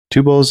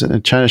Two Bulls in a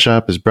China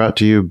Shop is brought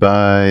to you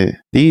by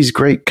these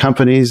great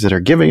companies that are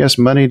giving us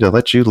money to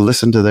let you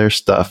listen to their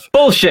stuff.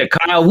 Bullshit,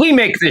 Kyle. We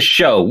make this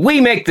show.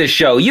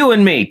 You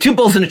and me. Two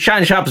Bulls in a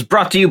China Shop is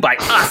brought to you by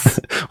us.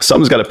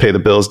 Someone's got to pay the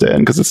bills, Dan,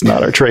 because it's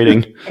not our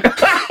trading.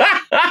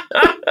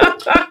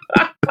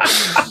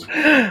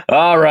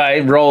 All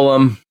right, roll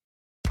them.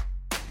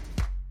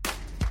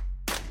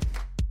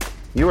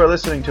 You are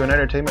listening to an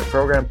entertainment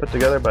program put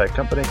together by a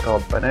company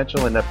called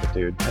Financial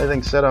Ineptitude.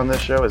 Anything said on this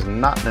show is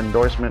not an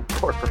endorsement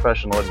or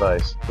professional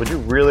advice. Would you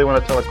really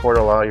want to tell a court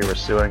of law you were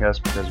suing us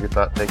because you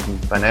thought taking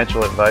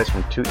financial advice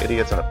from two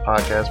idiots on a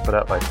podcast put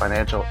out by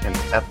Financial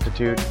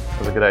Ineptitude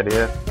was a good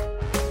idea?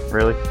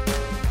 Really?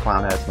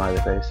 Clown hat,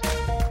 smiley face.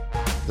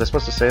 Was I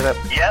supposed to say that?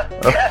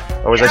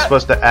 Yep. Or was I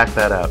supposed to act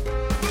that out?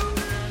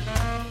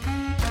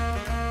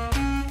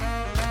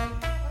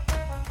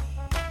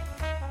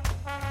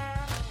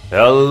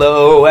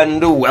 Hello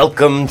and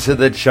welcome to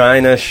the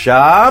China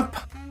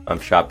Shop. I'm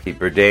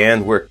Shopkeeper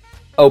Dan. We're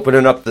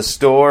opening up the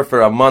store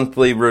for a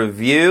monthly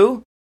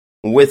review.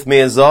 With me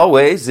as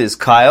always is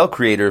Kyle,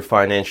 creator of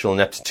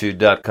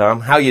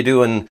FinancialIneptitude.com. How you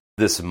doing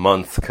this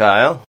month,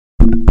 Kyle?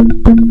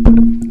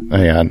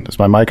 Hang on, is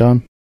my mic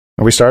on?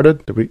 Are we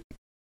started? Did we?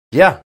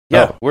 Yeah.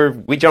 Oh.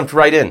 We jumped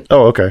right in.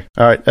 Oh, okay.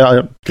 All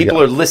right.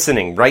 People are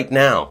listening right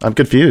now. I'm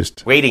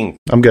confused. Waiting.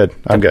 I'm good.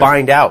 To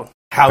find out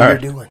how you're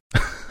doing.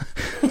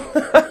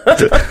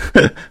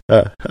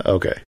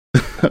 Okay.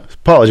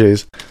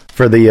 Apologies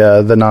for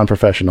the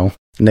non-professional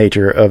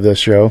nature of this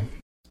show,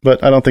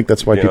 but I don't think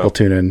that's why people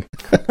tune in.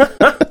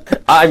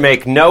 I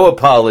make no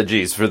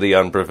apologies for the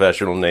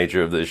unprofessional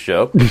nature of this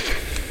show.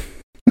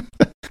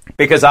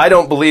 Because I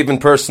don't believe in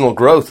personal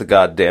growth,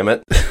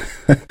 goddammit.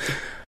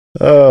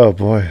 Oh,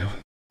 boy.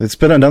 It's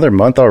been another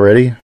month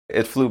already.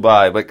 It flew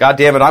by, but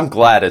goddammit, I'm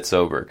glad it's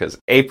over, because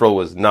April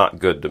was not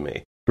good to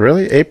me.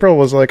 Really? April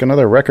was like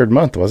another record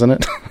month, wasn't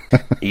it?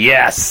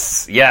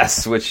 Yes,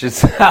 which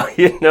is how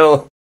you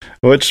know.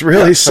 Which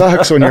really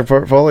sucks when your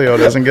portfolio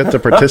doesn't get to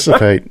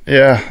participate.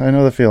 Yeah, I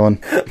know the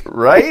feeling.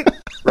 Right?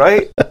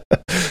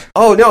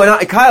 Oh, no,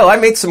 and Kyle, I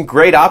made some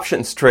great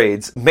options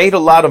trades, made a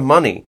lot of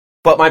money,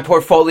 but my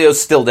portfolio's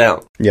still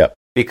down. Yep.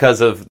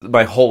 Because of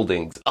my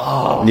holdings.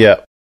 Oh.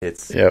 Yep.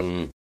 It's...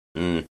 Yep.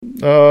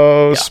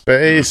 Oh, yeah.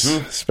 Space.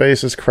 Mm-hmm.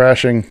 Space is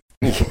crashing.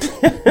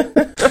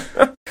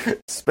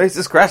 Space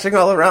is crashing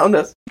all around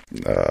us.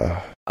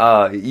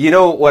 You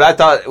know what I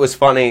thought was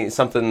funny,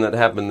 something that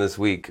happened this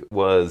week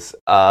was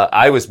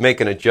I was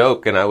making a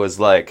joke and I was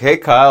like, hey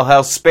Kyle,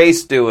 how's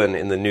space doing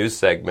in the news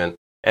segment?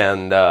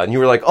 And you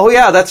were like, oh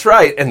yeah, that's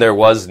right. And there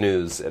was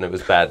news and it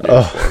was bad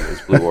news for him. It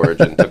was Blue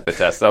Origin took the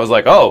test. I was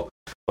like, oh,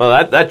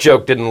 well that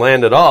joke didn't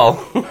land at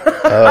all.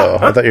 Oh,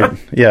 I thought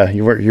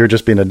you were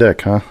just being a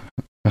dick, huh?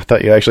 I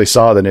thought you actually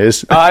saw the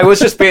news. I was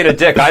just being a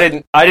dick.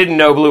 I didn't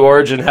know Blue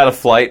Origin had a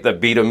flight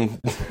that beat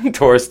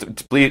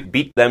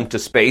them to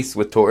space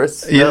with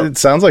tourists. Yeah, it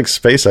sounds like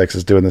SpaceX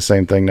is doing the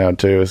same thing now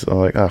too. So I'm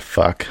like, oh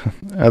fuck.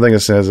 I think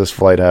as soon as this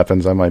flight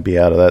happens, I might be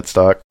out of that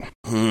stock.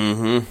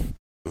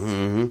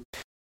 Mm-hmm.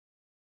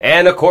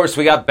 And of course,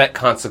 we got bet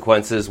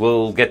consequences.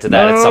 We'll get to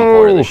that at some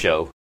point of the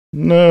show.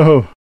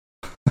 No.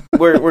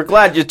 We're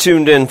glad you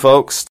tuned in,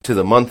 folks, to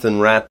the month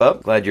in wrap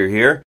up. Glad you're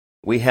here.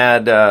 We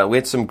had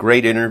some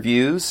great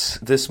interviews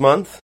this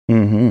month.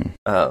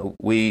 Mm-hmm.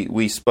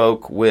 We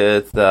spoke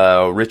with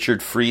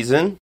Richard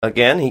Friesen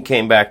again. He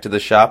came back to the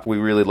shop. We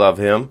really love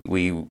him.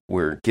 We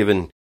were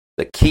given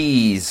the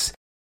keys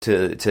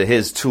to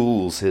his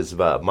tools, his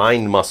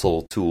mind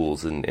muscle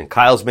tools, and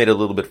Kyle's made it a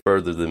little bit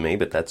further than me,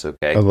 but that's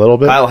okay. A little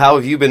bit. Kyle, how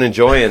have you been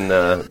enjoying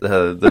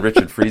the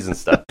Richard Friesen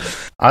stuff?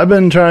 I've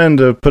been trying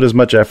to put as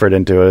much effort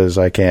into it as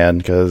I can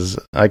because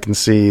I can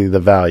see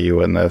the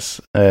value in this,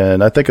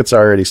 and I think it's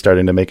already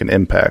starting to make an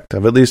impact.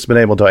 I've at least been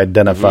able to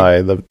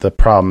identify the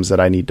problems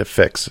that I need to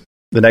fix.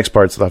 The next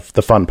part's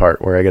the fun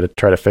part, where I got to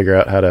try to figure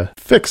out how to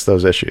fix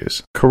those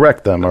issues,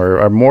 correct them, or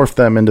morph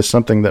them into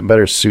something that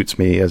better suits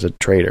me as a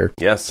trader.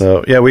 Yes.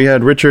 So yeah, we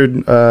had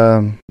Richard.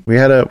 We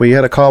had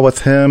a call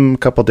with him a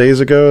couple days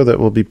ago that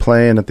we'll be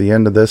playing at the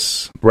end of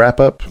this wrap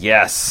up.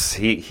 Yes,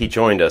 he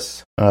joined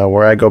us.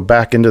 Where I go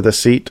back into the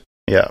seat.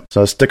 Yeah.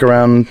 So stick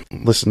around,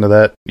 listen to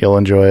that. You'll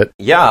enjoy it.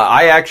 Yeah,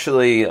 I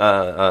actually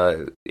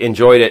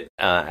enjoyed it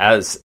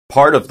as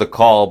part of the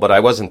call, but I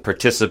wasn't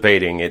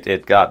participating.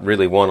 It got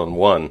really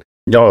one-on-one.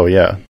 Oh,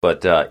 yeah.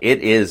 But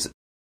it is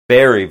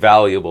very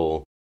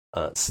valuable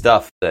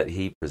stuff that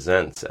he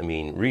presents. I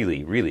mean,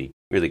 really, really,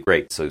 really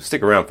great. So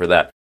stick around for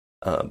that.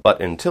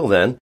 But until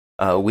then,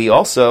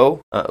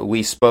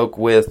 we spoke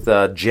with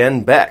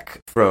Jen Beck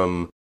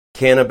from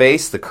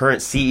Canabase, the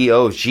current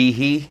CEO of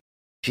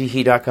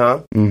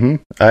Jihi.com. Mm-hmm.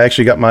 I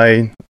actually got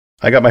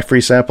my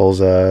free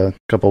samples a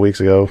couple weeks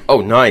ago.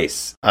 Oh,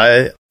 nice.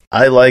 I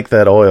like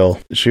that oil.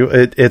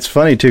 It's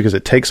funny too because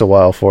it takes a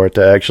while for it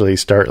to actually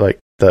start like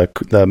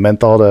the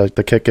menthol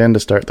to kick in to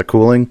start the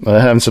cooling.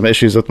 I'm having some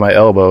issues with my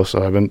elbow,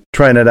 so I've been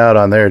trying it out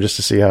on there just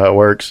to see how it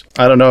works.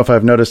 I don't know if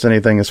I've noticed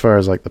anything as far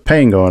as like the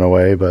pain going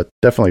away, but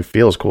definitely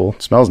feels cool.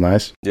 It smells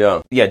nice.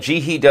 Yeah.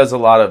 Jihi does a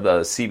lot of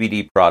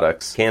CBD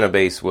products.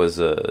 Cannabase was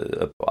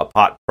a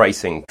pot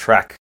pricing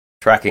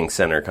tracking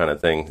center kind of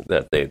thing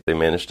that they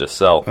managed to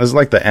sell. It's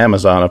like the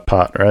Amazon of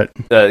pot, right?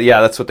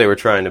 Yeah, that's what they were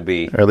trying to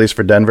be. Or at least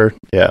for Denver.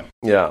 Yeah.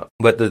 Yeah.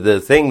 But the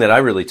thing that I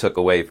really took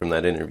away from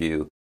that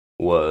interview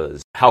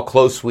was how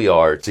close we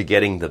are to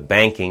getting the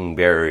banking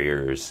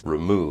barriers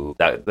removed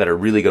that are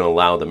really going to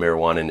allow the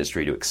marijuana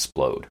industry to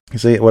explode. You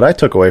see, what I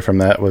took away from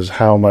that was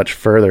how much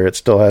further it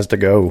still has to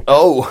go.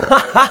 Oh.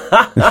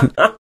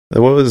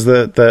 What was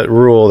that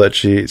rule that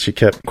she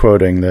kept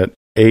quoting, that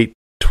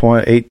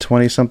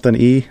 820 something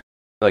E?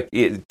 Like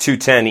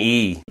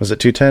 210E. Was it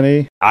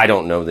 210E? I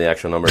don't know the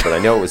actual number, but I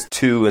know it was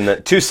 2 and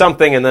then 2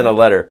 something and then a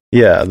letter.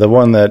 Yeah, the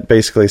one that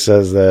basically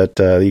says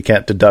that you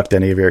can't deduct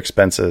any of your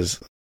expenses.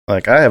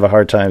 Like, I have a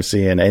hard time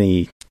seeing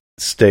any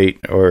state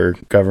or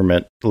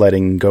government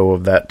letting go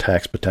of that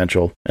tax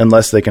potential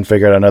unless they can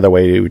figure out another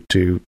way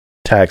to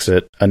tax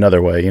it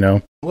another way, you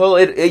know? Well,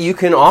 you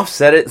can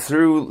offset it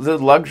through the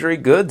luxury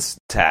goods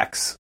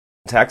tax.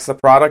 Tax the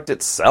product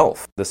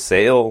itself, the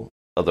sale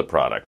of the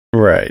product.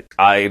 Right.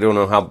 I don't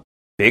know how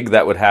big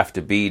that would have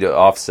to be to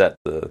offset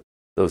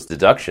those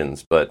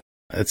deductions, but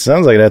it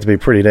sounds like it'd have to be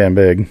pretty damn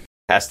big.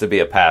 Has to be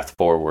a path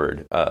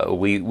forward.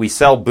 We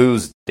sell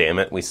booze, damn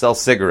it. We sell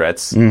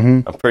cigarettes.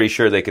 Mm-hmm. I'm pretty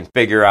sure they can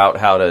figure out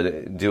how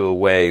to do a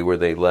way where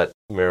they let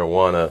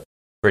marijuana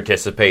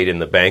participate in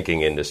the banking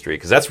industry,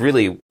 because that's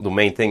really the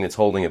main thing that's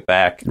holding it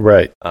back.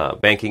 Right.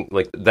 Banking,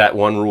 like that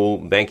one rule,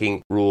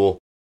 banking rule,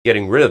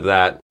 getting rid of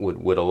that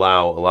would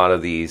allow a lot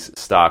of these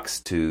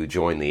stocks to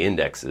join the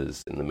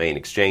indexes and the main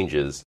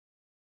exchanges,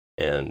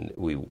 and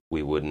we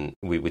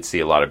would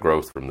see a lot of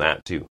growth from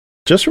that too.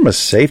 Just from a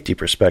safety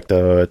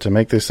perspective, to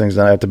make these things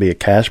not have to be a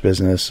cash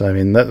business. I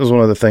mean, that was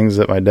one of the things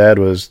that my dad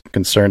was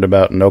concerned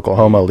about in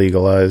Oklahoma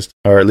legalized,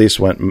 or at least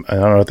I don't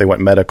know if they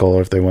went medical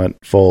or if they went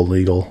full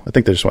legal. I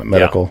think they just went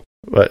medical.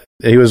 Yeah. But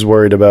he was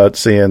worried about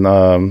seeing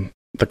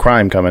the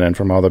crime coming in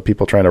from all the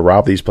people trying to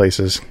rob these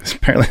places.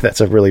 Apparently that's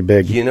a really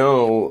big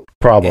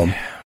problem.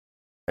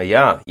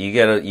 Yeah, you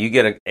get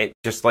a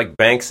just like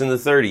banks in the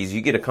 30s,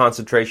 you get a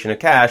concentration of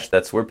cash.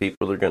 That's where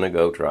people are going to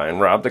go try and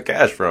rob the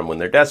cash from when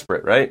they're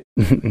desperate, right?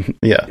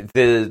 Yeah.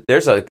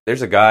 There's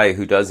a guy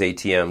who does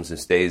ATMs who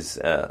stays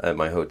at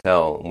my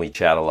hotel, and we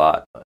chat a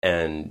lot.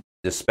 And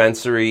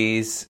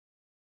dispensaries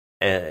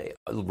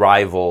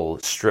rival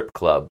strip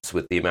clubs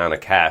with the amount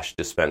of cash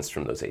dispensed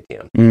from those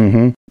ATMs.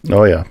 Mm-hmm.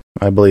 Oh yeah,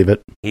 I believe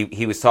it.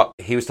 He was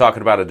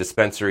talking about a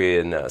dispensary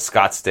in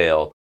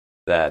Scottsdale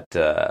that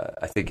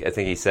I think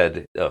he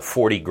said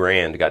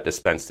 $40,000 got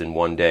dispensed in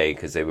one day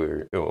because they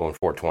were on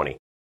 420.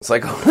 It's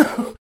like,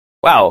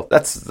 wow,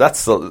 that's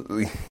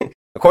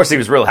of course he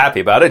was real happy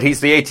about it.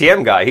 He's the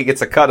ATM guy. He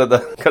gets a cut of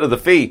the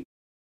fee.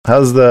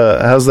 How's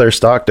their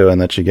stock doing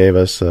that you gave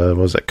us?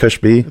 Was it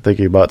Cushby? I think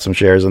you bought some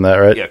shares in that,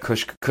 right? Yeah,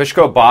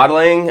 Cushco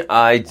Bottling.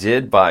 I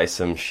did buy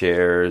some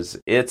shares.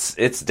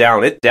 It's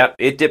down. It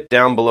dipped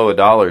down below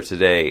 $1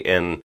 today,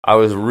 and I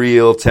was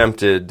real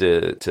tempted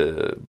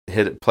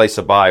to place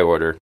a buy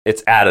order.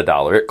 It's at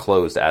 $1. It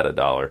closed at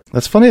 $1.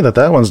 That's funny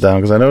that one's down,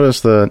 because I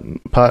noticed the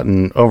pot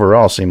and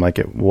overall seemed like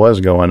it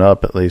was going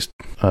up, at least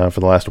for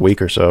the last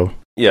week or so.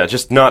 Yeah,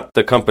 just not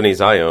the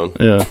companies I own.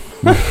 Yeah.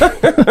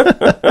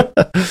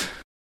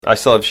 I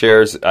still have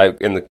shares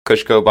in the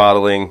Cushco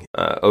Bottling,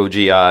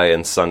 OGI,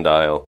 and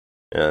Sundial.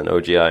 And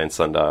OGI and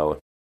Sundial.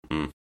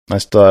 I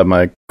still have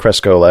my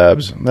Cresco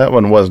Labs. That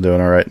one was doing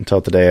all right until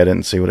today. I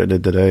didn't see what it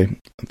did today.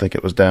 I think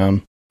it was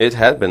down. It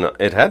had been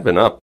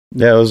up.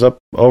 Yeah, it was up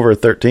over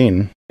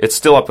 13. It's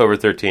still up over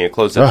 13. It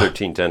closed at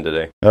 13.10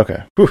 today.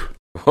 Okay. Whew.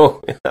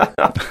 Oh,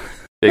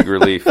 big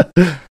relief.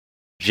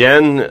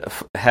 Jen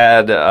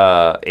had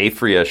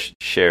Afria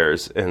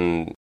shares,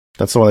 and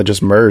that's the one that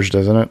just merged,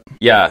 isn't it?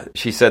 Yeah,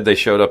 she said they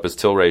showed up as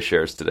Tilray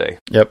shares today.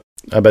 Yep,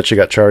 I bet she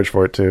got charged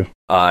for it too.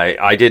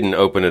 I didn't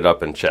open it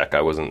up and check.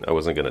 I wasn't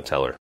going to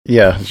tell her.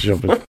 Yeah,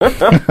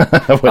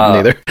 I wouldn't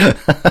either.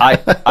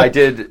 I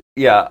did.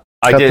 Yeah,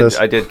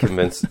 I did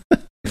convince.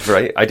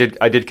 Right, I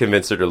did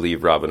convince her to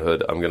leave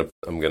Robinhood.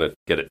 I'm gonna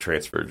get it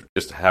transferred.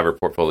 Just have her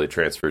portfolio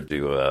transferred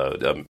to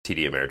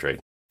TD Ameritrade.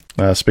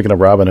 Speaking of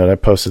Robinhood, I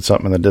posted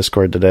something in the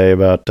Discord today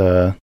about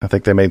I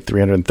think they made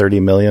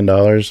 $330 million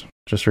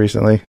just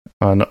recently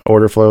on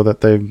order flow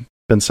that they've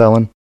been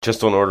selling.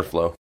 Just on order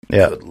flow?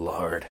 Yeah. Good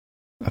Lord.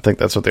 I think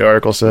that's what the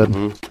article said.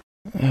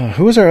 Mm-hmm.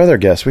 Who was our other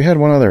guest? We had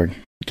one other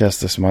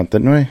guest this month,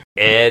 didn't we?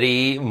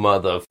 Eddie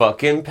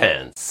motherfucking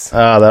Pence.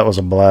 That was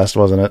a blast,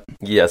 wasn't it?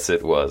 Yes,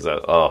 it was.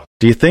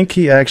 Do you think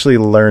he actually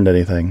learned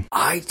anything?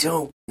 I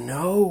don't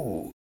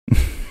know.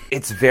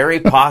 It's very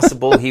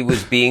possible he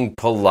was being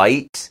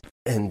polite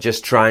and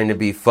just trying to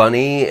be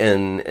funny,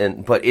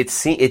 but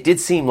it did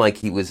seem like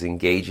he was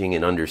engaging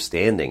and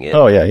understanding it.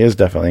 Oh yeah, he is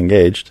definitely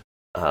engaged.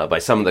 By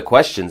some of the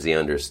questions he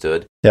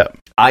understood. Yeah.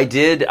 I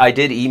did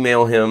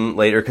email him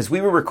later because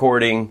we were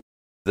recording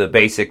the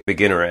basic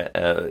beginner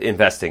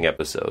investing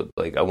episode.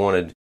 Like, I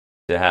wanted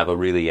to have a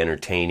really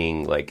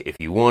entertaining, like, if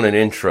you want an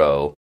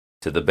intro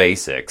to the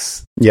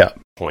basics,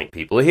 point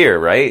people here,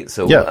 right?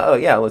 So,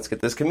 let's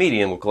get this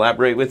comedian. We'll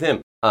collaborate with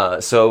him.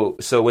 So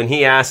when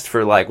he asked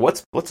for, like,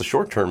 what's a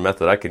short-term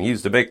method I can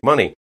use to make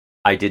money,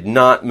 I did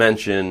not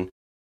mention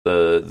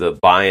the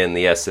buying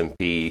the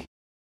S&P,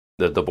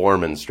 the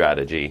Borman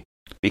strategy,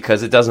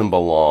 because it doesn't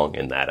belong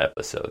in that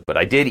episode. But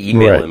I did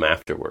email him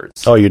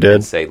afterwards. Oh, you did?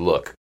 And say,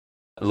 look,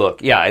 I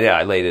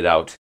laid it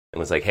out and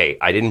was like, hey,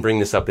 I didn't bring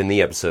this up in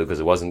the episode because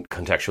it wasn't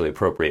contextually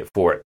appropriate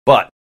for it,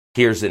 but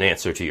here's an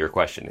answer to your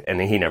question.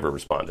 And he never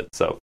responded,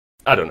 so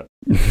I don't know.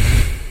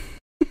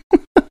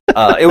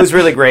 It was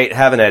really great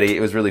having Eddie. It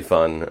was really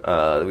fun.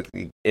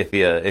 If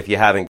you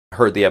haven't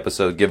heard the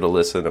episode, give it a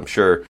listen. I'm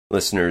sure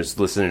listeners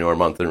listening to our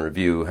month in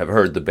review have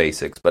heard the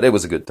basics, but it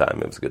was a good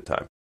time.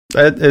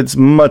 It's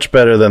much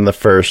better than the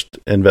first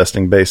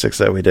investing basics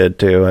that we did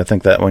too. I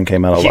think that one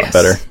came out a lot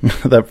better.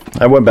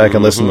 I went back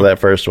and listened to that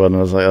first one and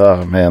I was like,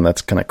 oh man,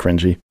 that's kind of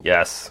cringy.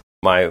 Yes,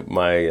 my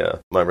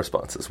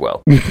response as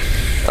well.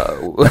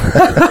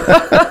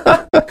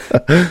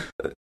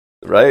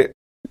 Right?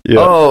 Yeah.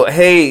 Oh,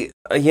 hey,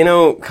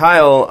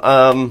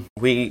 Kyle,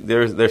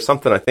 there's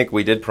something I think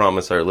we did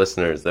promise our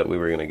listeners that we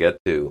were going to get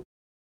to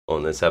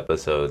on this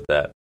episode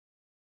that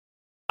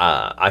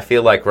I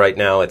feel like right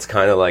now it's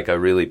kind of like a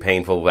really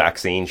painful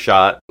vaccine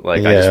shot.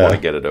 Like, I just want to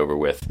get it over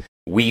with.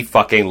 We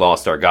fucking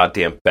lost our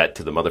goddamn bet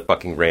to the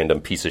motherfucking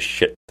random piece of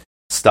shit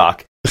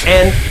stock.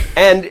 And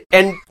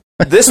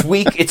this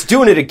week, it's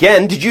doing it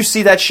again. Did you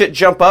see that shit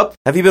jump up?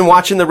 Have you been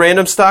watching the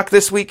random stock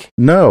this week?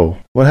 No.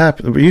 What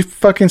happened? Were you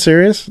fucking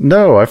serious?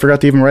 No, I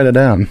forgot to even write it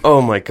down.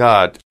 Oh my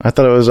god. I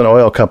thought it was an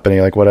oil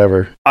company, like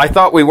whatever. I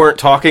thought we weren't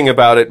talking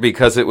about it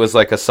because it was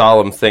like a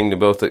solemn thing to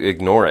both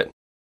ignore it.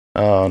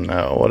 Oh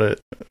no.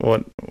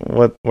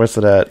 What's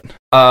it at?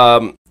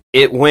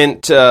 It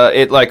went,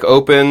 it like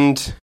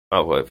opened,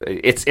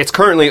 it's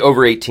currently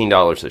over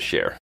 $18 a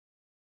share.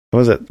 What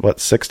was it?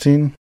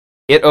 16?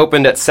 It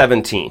opened at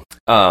 17.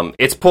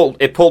 It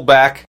pulled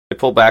back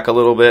a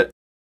little bit,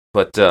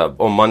 but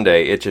on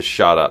Monday it just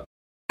shot up.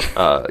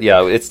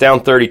 It's down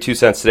 32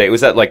 cents today. It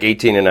was at like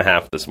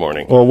 18.5 this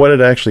morning. Well, what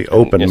did it actually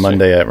open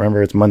Monday at?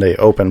 Remember, it's Monday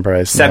open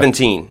price.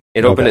 17.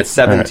 It opened at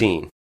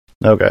 17. Right.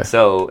 Okay.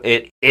 So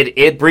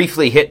it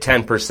briefly hit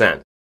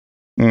 10%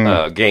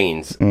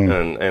 gains,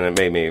 and it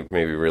made me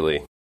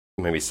really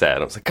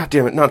sad. I was like, God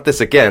damn it, not this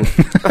again,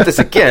 not this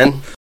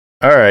again.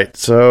 All right,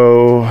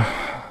 so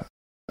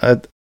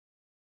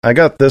I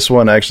got this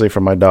one actually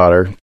from my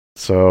daughter.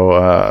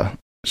 So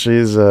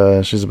she's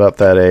about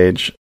that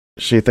age.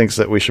 She thinks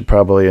that we should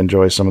probably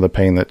enjoy some of the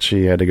pain that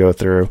she had to go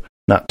through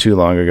not too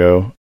long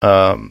ago.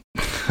 Oh,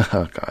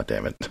 God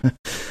damn it.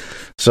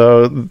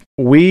 So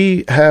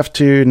we have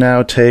to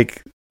now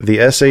take the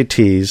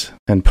SATs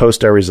and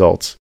post our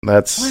results.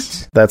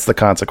 That's the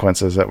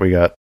consequences that we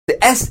got. The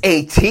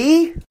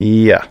SAT?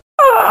 Yeah.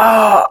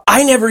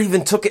 I never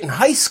even took it in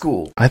high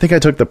school. I think I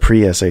took the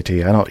pre-SAT.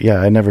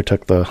 I never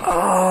took the...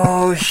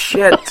 Oh,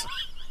 shit.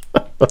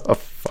 Oh,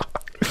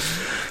 fuck.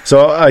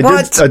 So I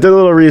did a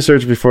little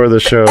research before the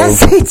show.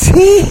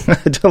 SAT?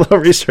 I did a little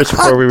research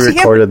before we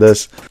recorded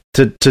this.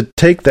 To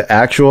take the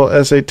actual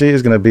SAT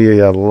is going to be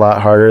a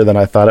lot harder than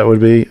I thought it would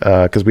be,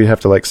 because we'd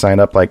have to like sign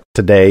up like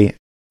today,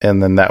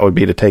 and then that would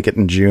be to take it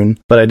in June.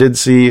 But I did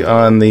see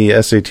on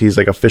the SAT's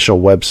like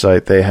official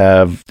website, they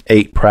have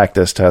 8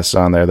 practice tests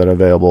on there that are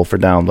available for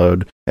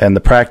download. And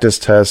the practice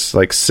tests,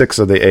 like 6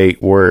 of the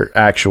 8 were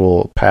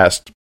actual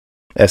past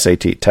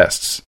SAT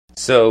tests.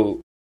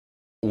 So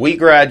we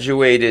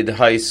graduated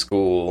high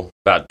school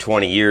about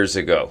 20 years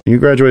ago. You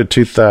graduated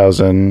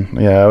 2000.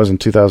 Yeah, I was in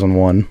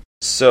 2001.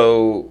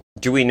 So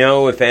do we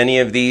know if any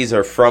of these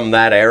are from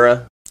that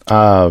era?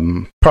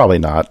 Probably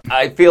not.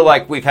 I feel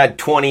like we've had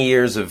 20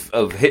 years of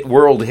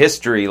world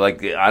history.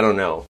 Like, I don't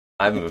know.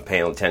 I haven't been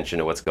paying attention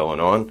to what's going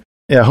on.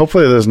 Yeah,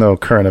 hopefully there's no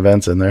current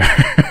events in there.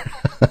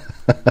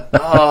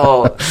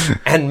 Oh,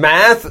 and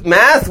math?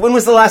 Math? When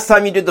was the last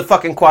time you did the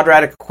fucking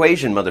quadratic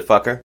equation,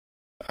 motherfucker?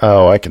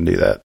 Oh, I can do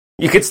that.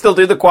 You could still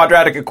do the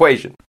quadratic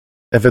equation.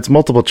 If it's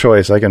multiple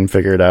choice, I can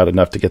figure it out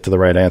enough to get to the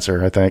right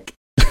answer, I think.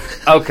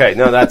 Okay,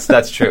 no,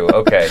 that's true.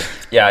 Okay,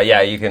 yeah,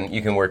 you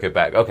can work it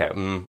back. Okay,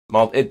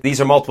 these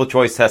are multiple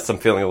choice tests. I'm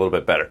feeling a little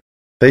bit better.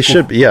 They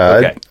should be. Yeah,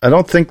 okay. I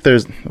don't think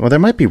there's. Well, there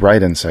might be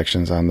write-in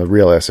sections on the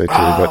real SAT.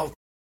 Oh,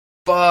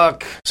 but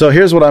fuck. So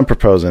here's what I'm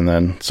proposing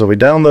then. So we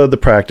download the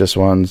practice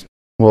ones.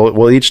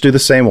 We'll each do the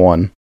same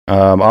one.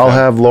 I'll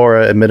have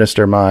Laura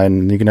administer mine,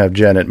 and you can have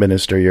Jen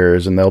administer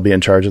yours, and they'll be in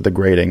charge of the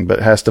grading, but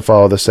it has to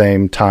follow the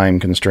same time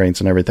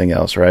constraints and everything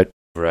else, right?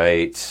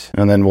 Right.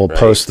 And then we'll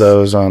post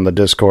those on the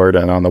Discord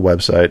and on the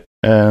website,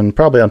 and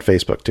probably on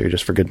Facebook too,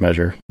 just for good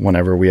measure,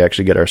 whenever we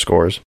actually get our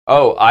scores.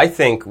 Oh, I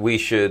think we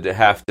should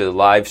have to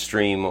live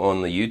stream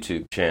on the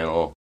YouTube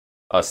channel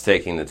us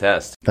taking the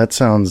test. That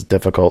sounds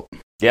difficult.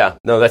 Yeah,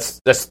 no,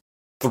 that's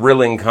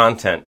thrilling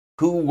content.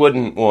 Who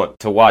wouldn't want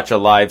to watch a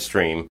live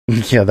stream?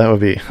 Yeah, that would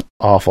be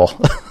awful.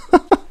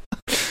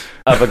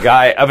 Of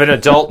an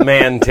adult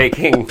man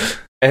taking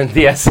and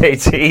the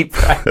SAT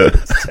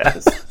practice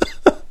test.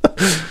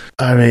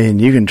 I mean,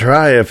 you can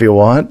try if you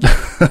want.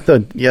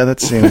 Yeah, that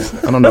seems...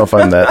 I don't know if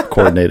I'm that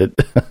coordinated.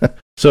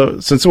 So,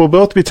 since we'll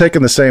both be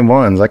taking the same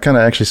ones, I kind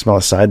of actually smell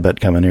a side bet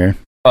coming here.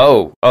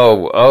 Side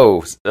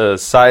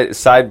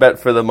bet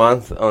for the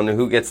month on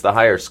who gets the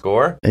higher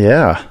score?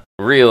 Yeah.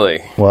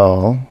 Really?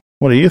 Well,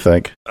 what do you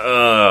think?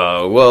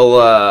 How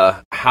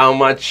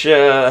much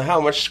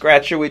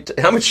scratch are we...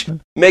 how much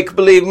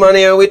make-believe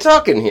money are we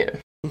talking here?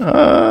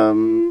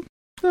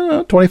 I don't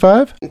know,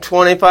 25?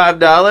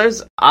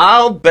 $25?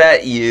 I'll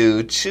bet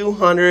you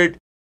 $250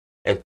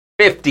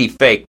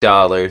 fake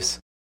dollars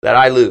that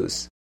I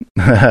lose.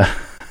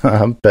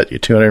 I'll bet you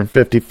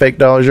 $250 fake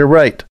dollars you're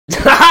right.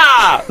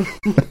 All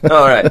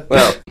right,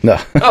 well. No.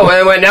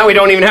 Well, now we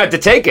don't even have to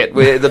take it.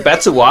 The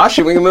bet's a wash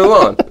and we can move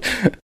on.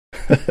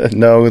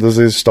 No, those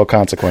are still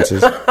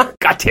consequences.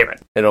 God damn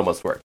it. It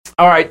almost worked.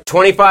 All right,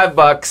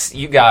 $25.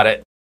 You got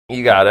it.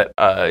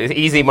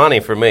 Easy money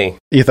for me.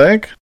 You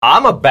think?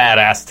 I'm a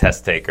badass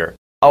test taker.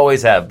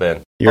 Always have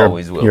been.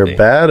 Always will be. You're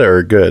bad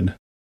or good?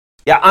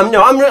 Yeah, I'm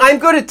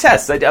good at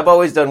tests. I've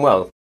always done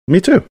well. Me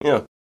too.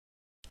 Yeah.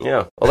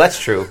 Well, that's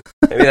true.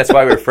 Maybe that's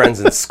why we were friends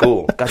in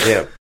school.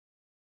 Goddamn.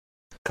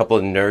 Couple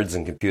of nerds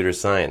in computer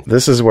science.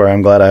 This is where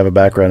I'm glad I have a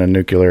background in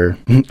nuclear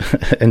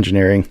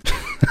engineering.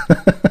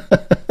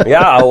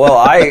 Yeah, well,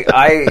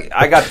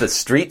 I got the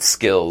street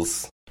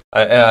skills.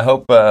 I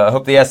hope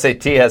the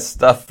SAT has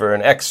stuff for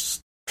an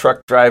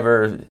ex-truck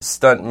driver,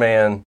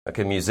 stuntman, like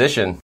a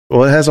musician.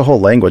 Well, it has a whole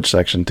language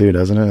section too,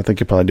 doesn't it? I think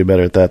you'll probably do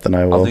better at that than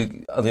I will.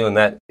 I'll do in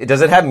that.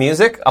 Does it have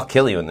music? I'll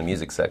kill you in the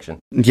music section.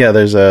 Yeah,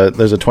 there's a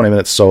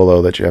 20-minute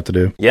solo that you have to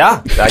do.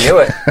 Yeah, I knew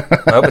it.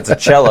 I hope it's a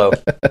cello.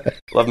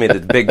 Love me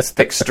the big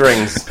thick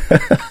strings.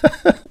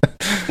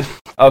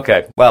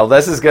 Okay, well,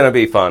 this is going to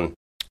be fun.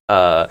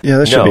 Yeah,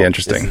 this should be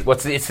interesting.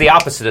 It's the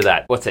opposite of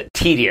that. What's it?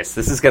 Tedious.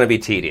 This is going to be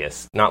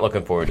tedious. Not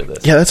looking forward to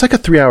this. Yeah, that's like a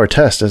 3-hour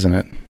test, isn't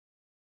it?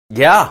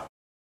 Yeah.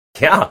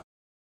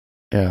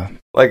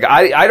 Like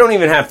I don't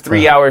even have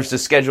 3 hours to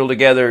schedule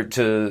together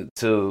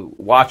to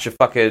watch a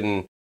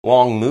fucking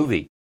long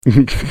movie.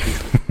 It's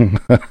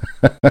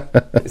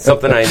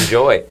something I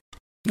enjoy.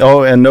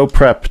 Oh, and no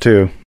prep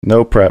too.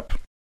 No prep.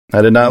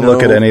 I did not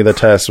look at any of the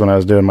tests when I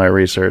was doing my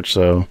research,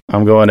 so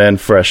I'm going in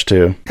fresh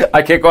too.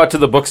 I can't go out to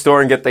the bookstore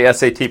and get the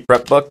SAT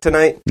prep book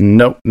tonight?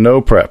 Nope, no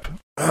prep.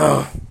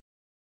 I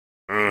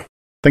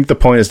think the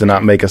point is to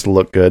not make us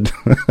look good.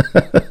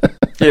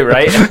 You're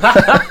right.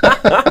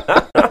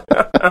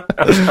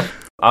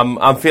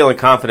 I'm feeling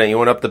confident. You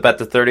want up the bet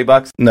to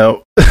 $30?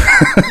 No.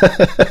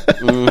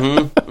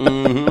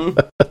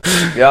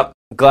 Yep.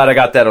 Glad I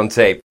got that on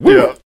tape.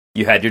 Yeah.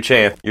 You had your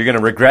chance. You're going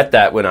to regret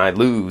that when I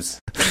lose.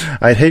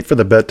 I'd hate for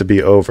the bet to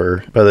be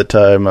over by the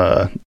time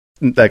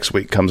next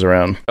week comes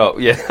around. Oh,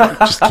 yeah.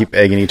 Just keep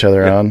egging each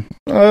other on.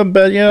 I'll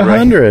bet you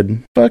 100. Right.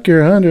 Fuck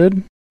your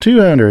 100.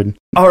 200.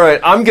 All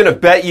right, I'm going to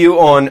bet you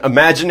on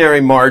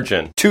imaginary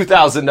margin,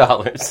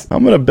 $2,000.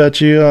 I'm going to bet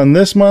you on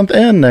this month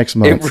and next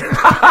month.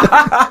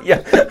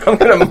 Yeah, I'm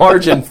going to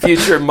margin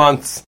future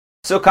months.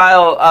 So,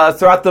 Kyle,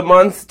 throughout the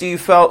month, do you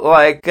felt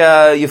like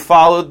you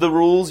followed the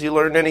rules? You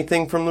learned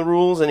anything from the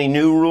rules? Any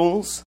new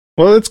rules?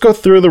 Well, let's go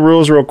through the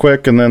rules real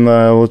quick, and then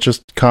we'll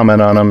just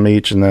comment on them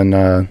each, and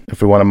then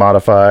if we want to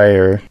modify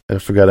or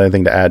if we got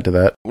anything to add to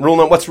that.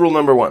 What's rule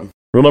number 1?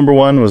 Rule number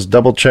 1 was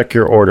double check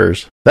your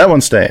orders. That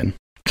one's staying.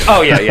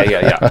 Oh,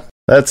 yeah.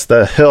 That's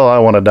the hill I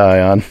want to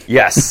die on.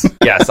 Yes.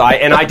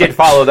 I did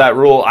follow that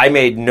rule. I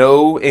made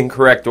no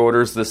incorrect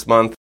orders this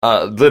month.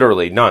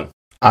 Literally, none.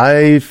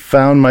 I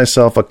found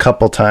myself a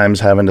couple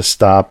times having to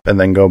stop and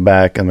then go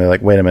back and be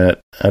like, wait a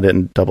minute, I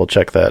didn't double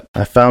check that.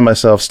 I found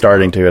myself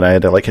starting to, and I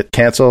had to hit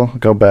cancel,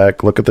 go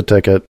back, look at the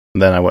ticket,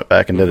 and then I went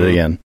back and did it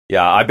again.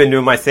 Yeah, I've been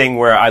doing my thing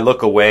where I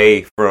look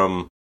away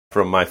from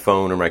my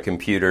phone or my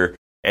computer,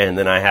 and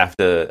then I have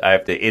to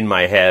in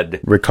my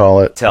head recall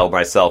it, tell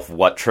myself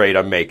what trade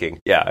I'm making.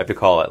 Yeah, I have to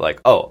call it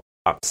like,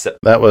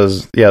 that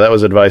was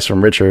advice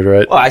from Richard,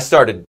 right? Well, I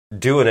started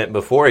doing it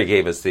before he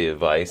gave us the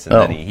advice, and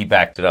then he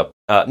backed it up.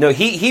 No,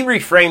 he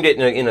reframed it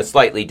in a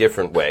slightly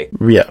different way.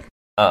 Yeah.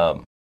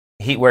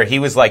 Where he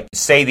was like,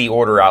 say the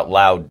order out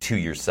loud to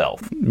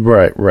yourself.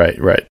 Right.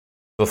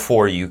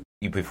 Before you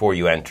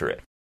enter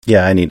it.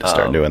 Yeah, I need to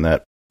start doing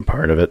that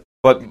part of it.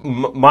 But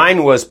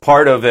mine was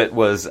part of it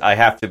was I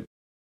have to,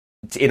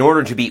 in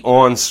order to be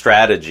on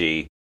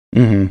strategy.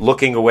 Mm-hmm.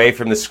 Looking away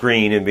from the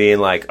screen and being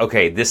like,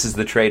 okay, this is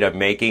the trade I'm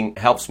making,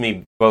 helps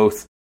me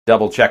both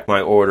double check my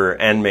order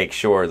and make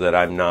sure that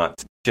I'm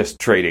not just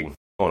trading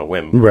on a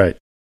whim. Right.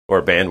 Or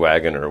a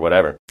bandwagon or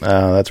whatever.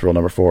 That's rule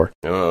number 4.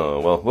 Oh,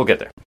 well, we'll get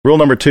there. Rule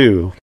number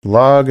 2,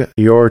 log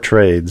your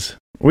trades.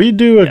 We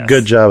do a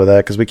good job of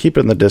that because we keep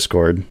it in the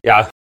Discord.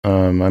 Yeah.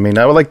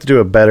 I would like to do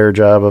a better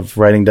job of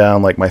writing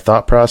down like my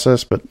thought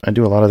process, but I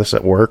do a lot of this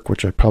at work,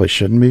 which I probably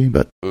shouldn't be,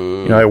 but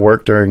I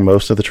work during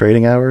most of the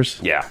trading hours.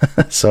 Yeah.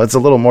 So it's a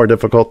little more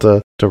difficult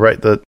to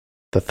write the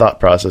thought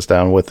process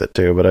down with it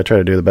too, but I try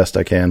to do the best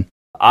I can.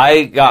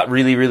 I got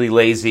really, really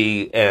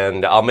lazy,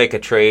 and I'll make a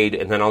trade,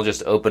 and then I'll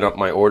just open up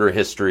my order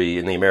history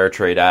in the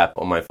Ameritrade app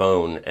on my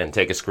phone and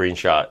take a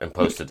screenshot and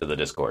post it to the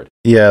Discord.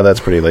 Yeah, that's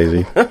pretty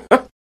lazy.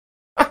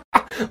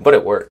 But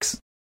it works.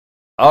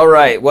 All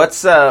right,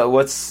 what's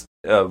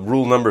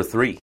rule number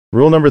 3?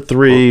 Rule number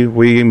 3,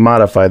 we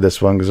modified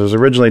this one because it was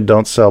originally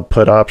don't sell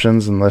put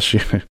options unless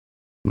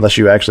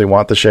you actually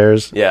want the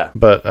shares. Yeah.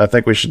 But I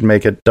think we should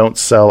make it don't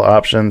sell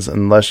options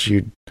unless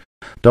you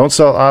don't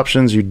sell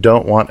options you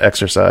don't want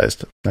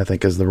exercised, I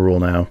think is the rule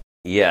now.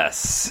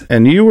 Yes.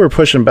 And you were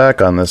pushing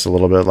back on this a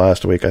little bit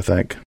last week, I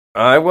think.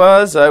 I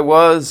was.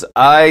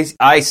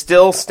 I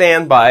still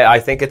stand by. I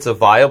think it's a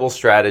viable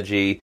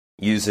strategy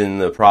using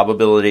the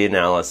probability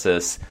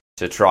analysis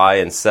to try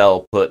and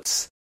sell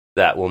puts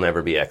that will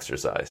never be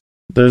exercised.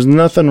 There's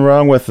nothing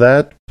wrong with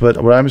that,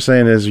 but what I'm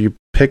saying is you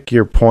pick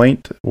your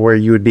point where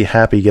you would be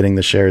happy getting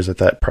the shares at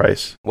that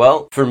price.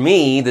 Well, for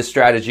me, the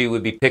strategy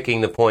would be picking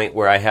the point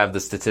where I have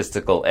the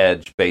statistical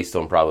edge based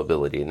on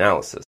probability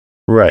analysis.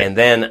 Right. And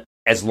then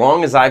as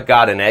long as I've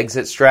got an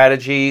exit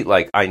strategy,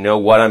 like I know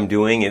what I'm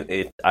doing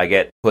if I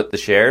get put the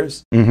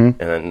shares,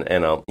 mm-hmm.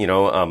 and I'll,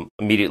 I'm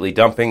immediately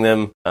dumping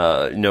them,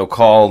 no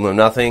call, no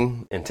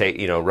nothing, and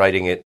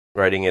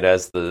writing it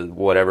as the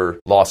whatever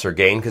loss or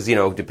gain, because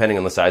depending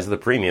on the size of the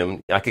premium,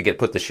 I could get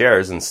put the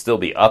shares and still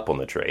be up on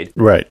the trade.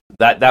 Right.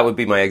 That would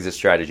be my exit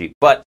strategy,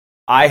 but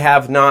I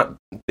have not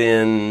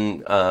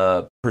been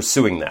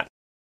pursuing that.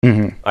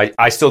 Mm-hmm.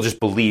 I still just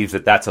believe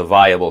that that's a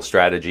viable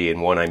strategy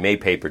and one I may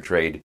paper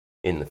trade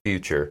in the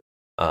future.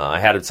 I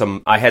had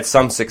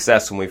some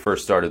success when we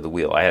first started the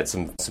wheel. I had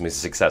some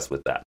success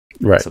with that.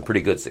 Right. Some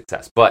pretty good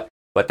success.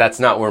 But that's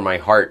not where my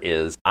heart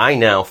is. I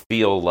now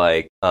feel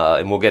like,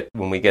 and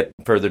when we get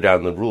further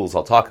down the rules,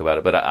 I'll talk about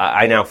it, but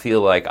I now feel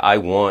like I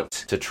want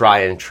to try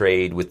and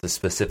trade with the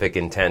specific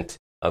intent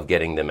of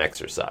getting them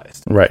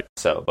exercised. Right.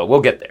 So, but we'll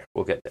get there.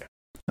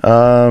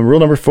 Rule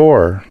number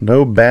 4,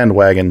 no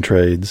bandwagon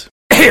trades.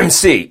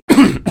 AMC.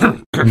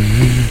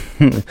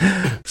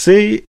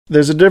 See,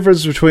 there's a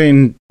difference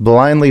between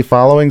blindly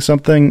following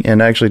something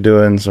and actually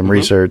doing some mm-hmm.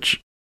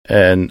 research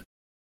and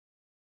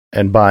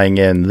buying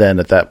in then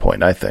at that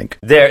point, I think.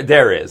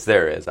 There is.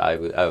 I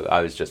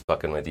was just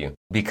fucking with you.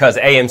 Because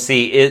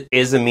AMC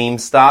is a meme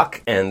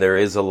stock, and there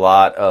is a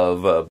lot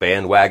of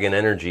bandwagon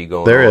energy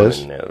going on. There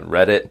is.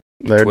 Reddit,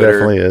 there Twitter.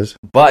 Definitely is.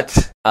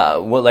 But,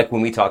 like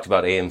when we talked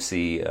about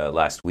AMC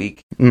last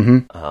week,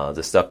 mm-hmm.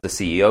 The stuff the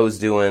CEO's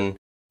doing,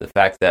 the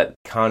fact that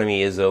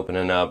economy is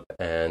opening up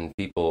and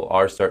people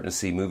are starting to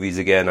see movies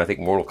again. I think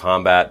Mortal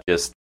Kombat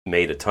just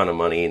made a ton of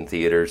money in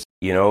theaters.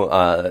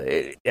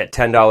 At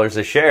 $10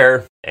 a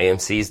share,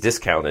 AMC's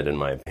discounted in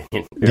my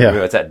opinion. Yeah.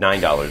 It's at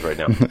 $9 right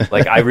now.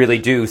 Like I really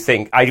do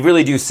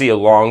see a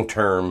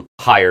long-term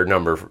higher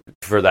number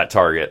for that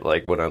target.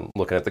 Like when I'm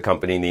looking at the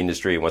company and the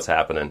industry and what's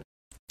happening,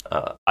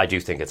 I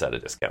do think it's at a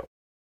discount.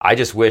 I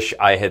just wish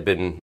I had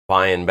been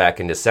buying back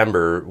in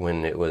December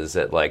when it was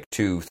at like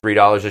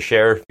 $2-3 a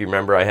share. If you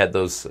remember, I had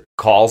those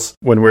calls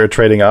when we were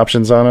trading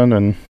options on them,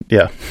 and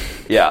yeah.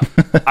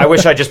 I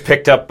wish I just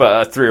picked up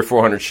 300 or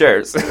 400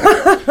 shares.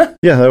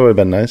 Yeah, that would have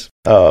been nice.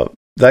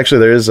 Actually,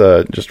 there is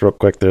just real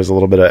quick. There's a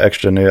little bit of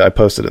extra news. I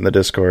posted it in the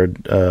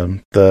Discord.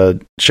 The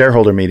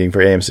shareholder meeting for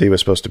AMC was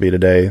supposed to be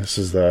today. This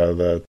is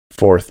the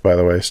 4th, by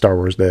the way, Star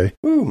Wars Day.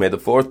 Ooh, may the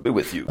 4th be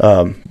with you.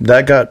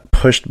 That got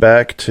pushed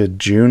back to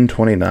June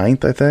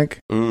 29th, I think.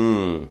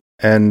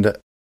 And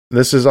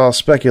this is all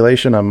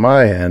speculation on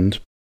my end,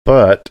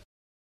 but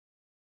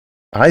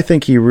I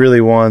think he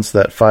really wants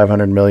that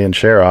 500 million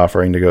share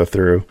offering to go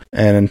through.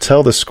 And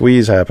until the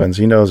squeeze happens,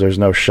 he knows there's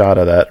no shot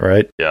of that,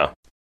 right? Yeah.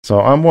 So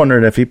I'm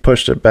wondering if he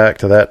pushed it back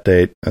to that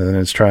date, and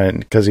it's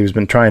because he's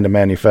been trying to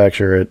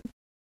manufacture it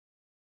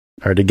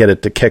or to get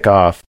it to kick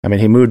off. I mean,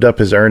 he moved up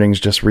his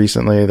earnings just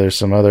recently. There's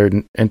some other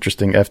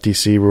interesting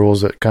FTC rules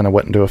that kind of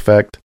went into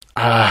effect.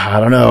 I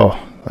don't know.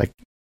 Like,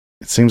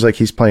 it seems like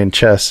he's playing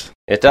chess.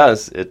 It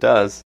does.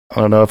 I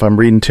don't know if I'm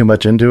reading too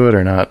much into it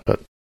or not, but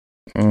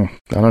I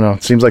don't know.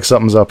 It seems like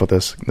something's up with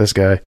this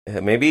guy.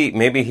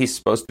 Maybe he's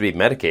supposed to be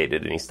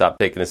medicated and he stopped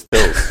taking his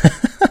pills.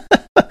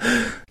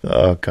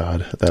 Oh,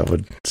 God, that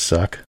would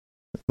suck.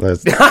 The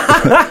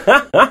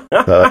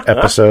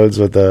episodes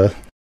with the...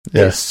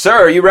 Yeah. Yes, sir,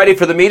 are you ready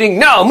for the meeting?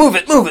 No, move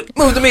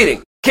the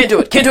meeting. Can't do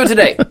it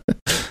today.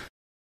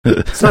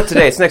 It's not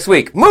today, it's next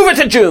week. Move it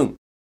to June.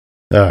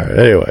 All right,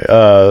 anyway,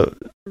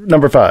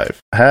 number 5,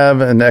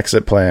 have an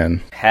exit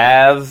plan.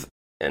 Have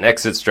an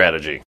exit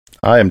strategy.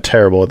 I am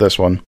terrible at this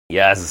one.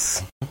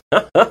 Yes.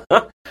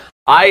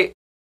 I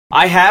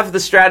have the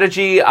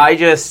strategy,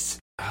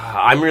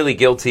 I'm really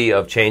guilty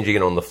of changing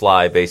it on the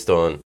fly based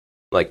on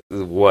like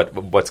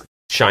what's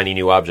shiny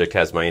new object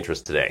has my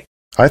interest today.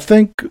 I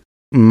think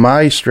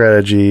my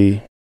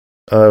strategy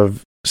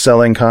of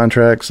selling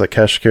contracts like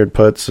cash secured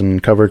puts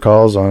and covered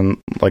calls on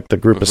like the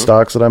group of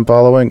stocks that I'm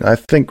following, I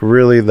think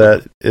really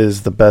that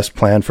is the best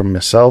plan for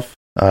myself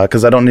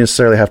because I don't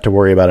necessarily have to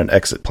worry about an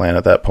exit plan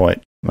at that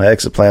point. My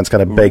exit plan's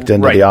kind of baked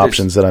into the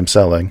options that I'm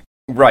selling.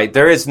 Right,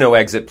 there is no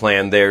exit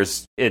plan.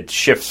 It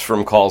shifts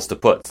from calls to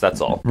puts,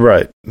 that's all.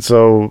 Right.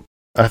 So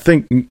I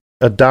think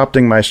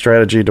adopting my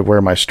strategy to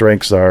where my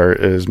strengths are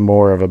is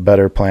more of a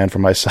better plan for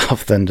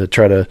myself than to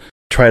try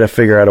to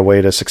figure out a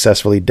way to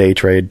successfully day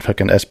trade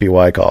fucking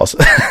SPY calls.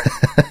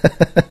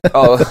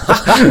 Oh.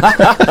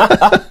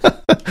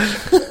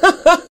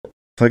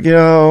 Like,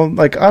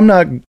 like I'm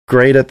not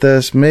great at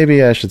this.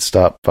 Maybe I should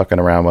stop fucking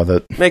around with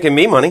it. Making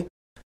me money.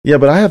 Yeah,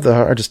 but I have the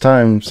hardest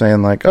time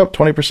saying like,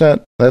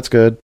 20%, that's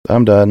good.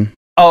 I'm done.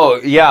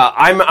 Oh, yeah.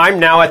 I'm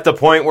now at the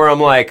point where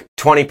I'm like,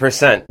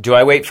 20%. Do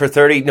I wait for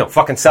 30? No,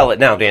 fucking sell it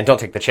now, Dan. Don't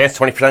take the chance.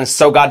 20% is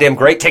so goddamn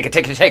great. Take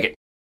it.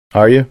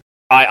 Are you?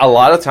 A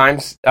lot of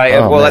times.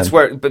 Man. That's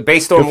where, but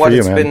based on what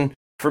it's been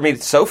for me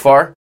so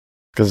far.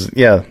 Because,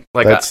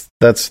 like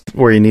that's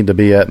where you need to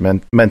be at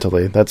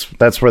mentally.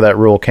 That's where that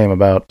rule came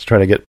about, to try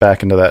to get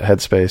back into that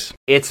headspace.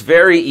 It's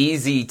very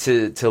easy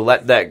to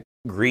let that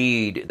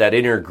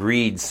inner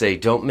greed say,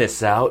 don't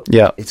miss out.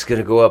 Yeah. It's going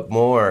to go up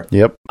more.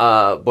 Yep.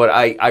 But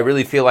I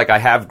really feel like I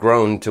have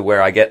grown to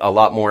where I get a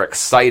lot more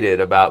excited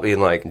about being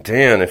like,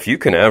 Dan, if you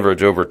can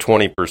average over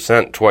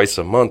 20% twice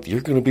a month,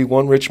 you're going to be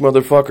one rich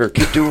motherfucker.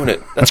 Keep doing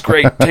it. That's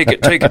great. Take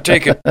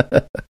it.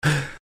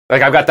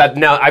 Like I've got that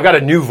now. I've got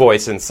a new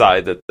voice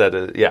inside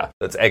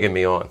that's egging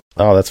me on.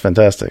 Oh, that's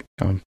fantastic.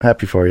 I'm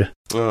happy for you.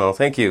 Oh,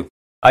 thank you.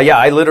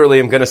 I literally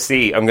am going to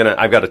see.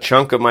 I've got a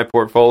chunk of my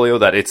portfolio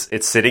that it's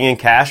sitting in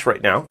cash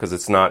right now because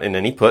it's not in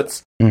any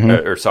puts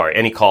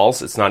any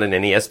calls. It's not in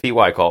any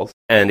SPY calls,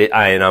 and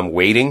I'm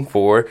waiting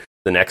for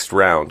the next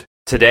round.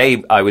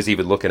 Today, I was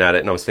even looking at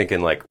it and I was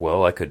thinking like,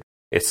 well, I could.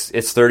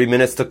 It's 30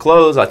 minutes to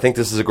close. I think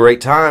this is a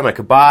great time. I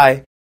could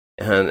buy.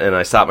 And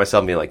I stopped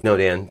myself and be like, no,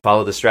 Dan,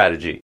 follow the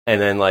strategy. And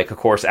then, like, of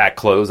course, at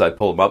close, I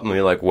pull them up and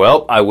be like,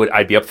 well,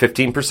 I'd be up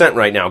 15%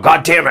 right now.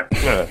 God damn it!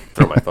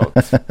 Throw my phone.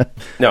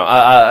 No,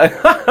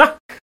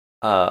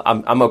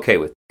 I'm okay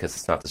with it because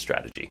it's not the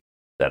strategy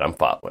that I'm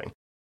following.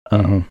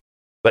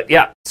 But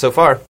yeah, so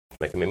far,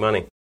 making me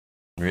money.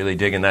 Really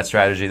digging that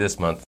strategy this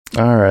month.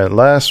 All right,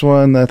 last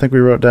one I think we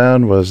wrote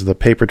down was the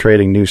paper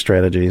trading new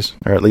strategies,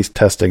 or at least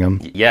testing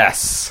them.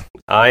 Yes,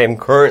 I am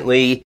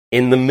currently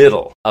in the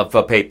middle of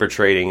paper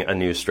trading a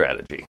new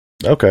strategy.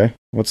 Okay,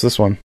 what's this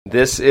one?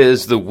 This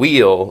is the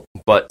wheel,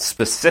 but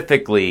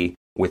specifically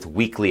with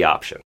weekly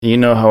option. You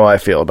know how I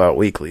feel about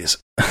weeklies.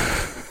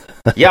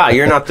 Yeah,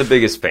 you're not the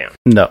biggest fan.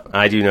 No.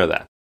 I do know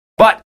that.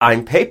 But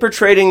I'm paper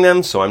trading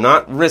them, so I'm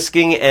not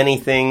risking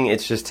anything.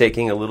 It's just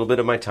taking a little bit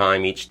of my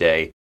time each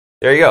day.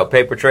 There you go,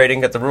 paper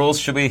trading. Got the rules.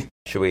 Should we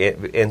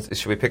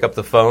pick up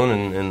the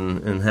phone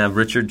and have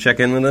Richard check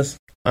in with us?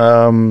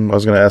 I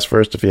was going to ask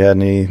first if you had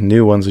any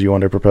new ones that you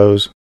wanted to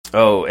propose.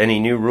 Oh, any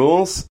new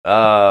rules?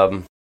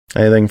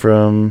 Anything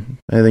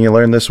you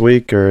learned this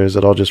week, or is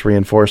it all just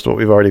reinforced what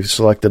we've already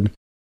selected?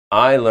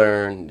 I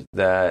learned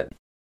that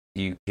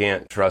you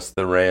can't trust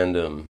the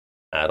random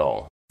at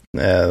all.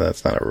 Yeah,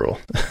 that's not a rule.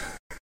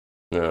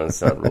 No,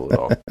 that's not a rule at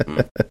all.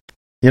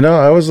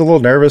 I was a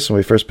little nervous when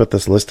we first put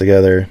this list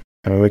together.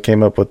 I mean, we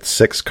came up with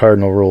 6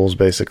 cardinal rules,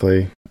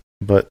 basically.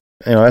 But,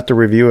 after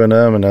reviewing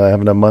them and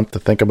having a month to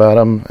think about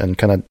them and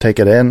kind of take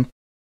it in,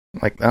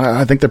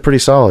 I think they're pretty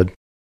solid.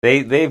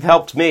 They've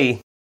helped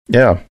me.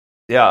 Yeah.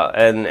 Yeah,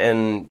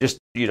 and just,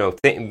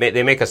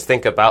 they make us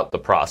think about the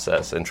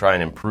process and try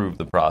and improve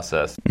the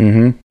process.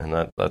 Mm-hmm.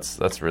 And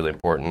that's really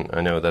important.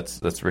 I know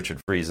that's Richard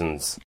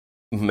Friesen's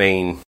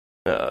main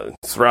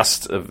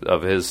thrust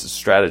of his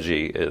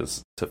strategy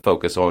is to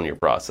focus on your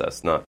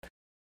process, not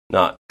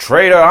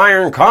trade an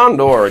iron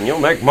condor and you'll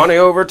make money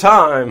over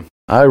time.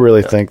 I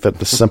really think that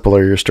the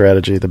simpler your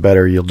strategy, the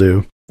better you'll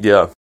do.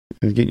 Yeah.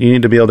 You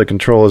need to be able to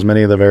control as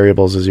many of the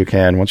variables as you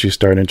can once you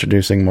start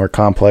introducing more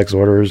complex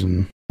orders,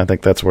 and I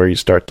think that's where you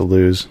start to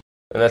lose.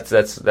 And that's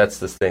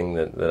the thing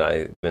that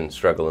I've been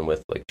struggling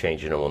with, like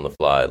changing them on the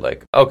fly.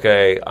 Like,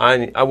 okay,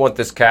 I want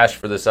this cash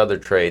for this other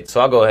trade, so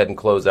I'll go ahead and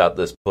close out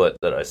this put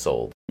that I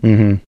sold.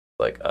 Mm-hmm.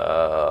 Like,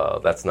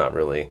 that's not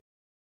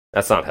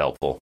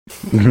helpful.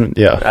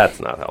 Yeah. That's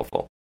not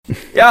helpful.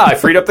 Yeah, I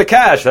freed up the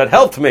cash. That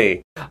helped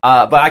me.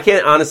 But I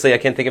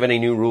can't think of any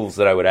new rules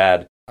that I would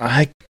add.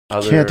 I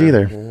can't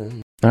either.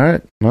 All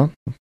right, well,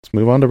 let's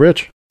move on to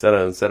Rich.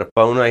 Is that a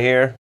phone I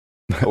hear?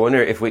 I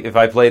wonder if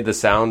I played the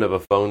sound of a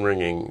phone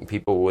ringing,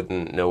 people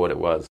wouldn't know what it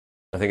was.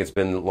 I think it's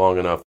been long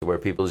enough to where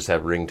people just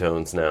have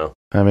ringtones now.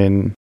 I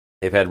mean,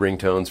 they've had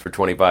ringtones for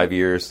 25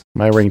 years.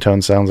 My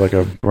ringtone sounds like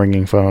a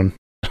ringing phone.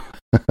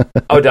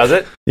 Oh, does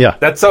it? Yeah.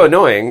 That's so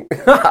annoying.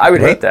 I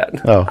would hate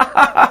that. Oh,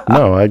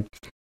 no,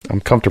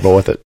 I'm comfortable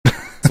with it.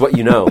 It's what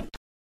you know.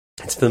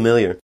 It's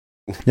familiar.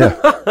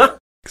 Yeah,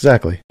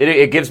 exactly.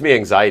 It gives me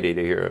anxiety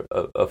to hear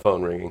a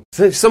phone ringing.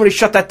 Somebody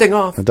shut that thing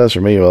off. It does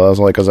for me. Well, that's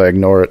only because I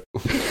ignore it.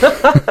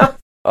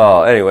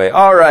 Oh, anyway,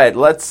 all right.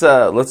 Let's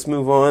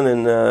move on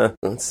and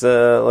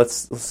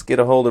let's get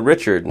a hold of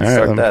Richard and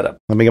start that up.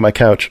 Let me get my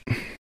couch.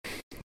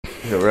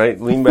 All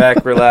right, lean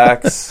back,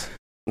 relax.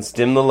 Let's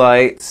dim the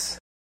lights.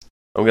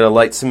 I'm going to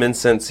light some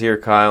incense here,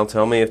 Kyle.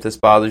 Tell me if this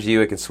bothers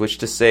you. I can switch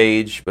to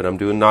sage, but I'm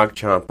doing Nag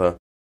Champa.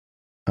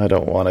 I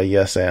don't want to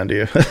yes and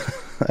you.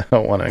 I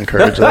don't want to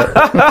encourage that.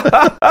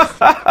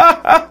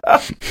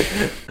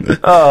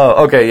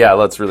 Oh, okay, yeah,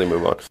 let's really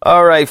move on.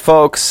 All right,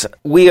 folks,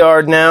 we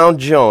are now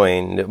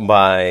joined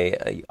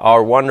by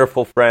our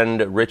wonderful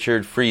friend,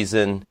 Richard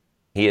Friesen.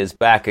 He is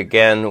back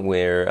again.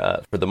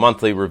 We're for the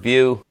monthly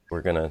review.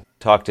 We're going to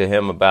talk to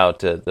him about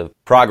the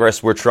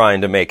progress we're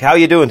trying to make. How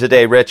you doing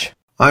today, Rich?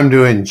 I'm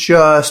doing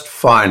just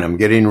fine. I'm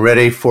getting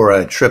ready for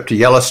a trip to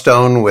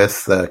Yellowstone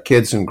with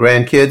kids and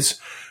grandkids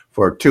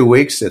for 2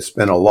 weeks. It's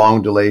been a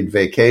long delayed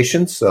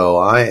vacation, so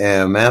I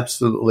am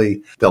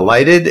absolutely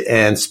delighted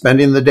and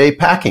spending the day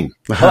packing.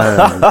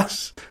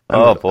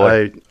 Oh,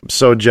 boy. I'm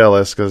so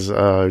jealous because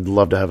I'd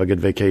love to have a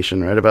good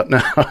vacation right about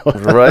now.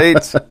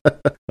 Right?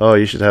 Oh,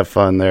 you should have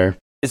fun there.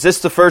 Is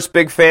this the first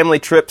big family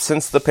trip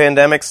since the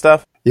pandemic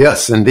stuff?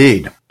 Yes,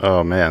 indeed.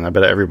 Oh, man, I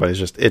bet everybody's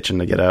just itching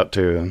to get out,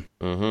 too.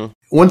 Mm-hmm.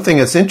 One thing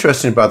that's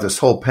interesting about this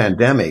whole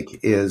pandemic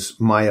is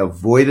my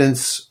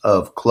avoidance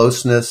of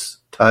closeness,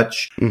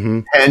 touch,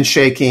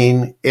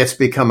 handshaking. It's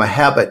become a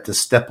habit to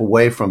step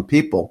away from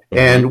people.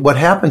 And what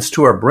happens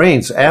to our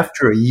brains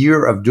after a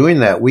year of doing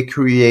that, we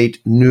create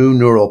new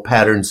neural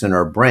patterns in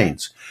our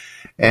brains.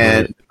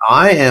 And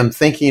I am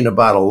thinking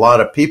about a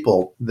lot of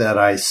people that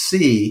I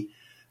see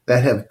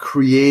that have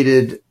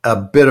created a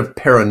bit of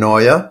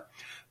paranoia.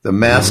 The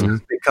mask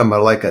has become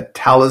like a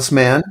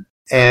talisman.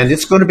 And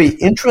it's going to be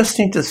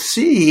interesting to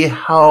see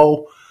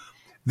how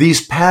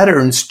these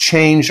patterns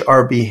change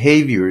our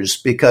behaviors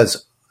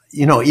because,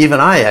 you know, even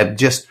I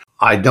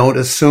don't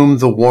assume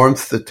the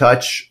warmth, the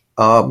touch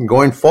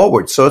going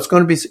forward. So it's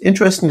going to be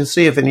interesting to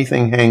see if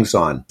anything hangs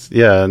on.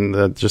 Yeah,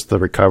 and just the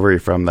recovery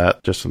from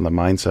that, just from the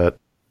mindset.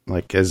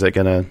 Like,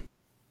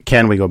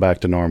 can we go back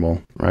to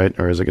normal, right?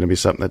 Or is it going to be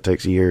something that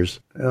takes years?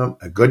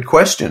 A good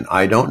question.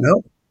 I don't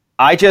know.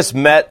 I just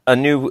met a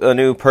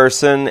new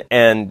person,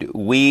 and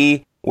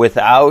we,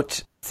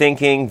 without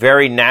thinking,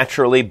 very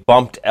naturally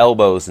bumped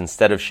elbows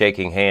instead of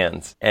shaking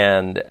hands.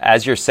 And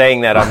as you're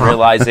saying that, I'm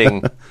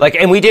realizing,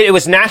 it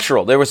was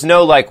natural. There was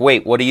no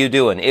wait, what are you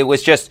doing? It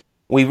was just,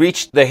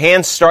 the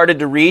hands started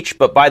to reach,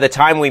 but by the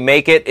time we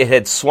make it, it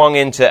had swung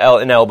into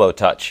an elbow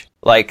touch.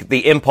 Like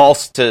the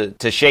impulse to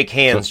shake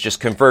hands just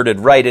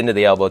converted right into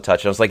the elbow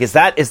touch. And I was like, is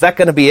that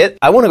going to be it?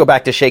 I want to go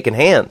back to shaking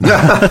hands.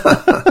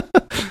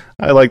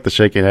 I like the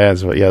shaking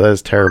hands, but yeah, that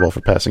is terrible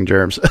for passing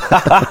germs.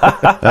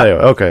 Anyway,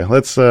 okay,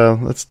 let's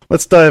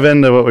dive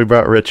into what we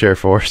brought Rich here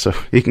for, so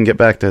he can get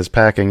back to his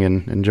packing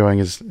and enjoying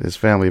his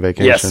family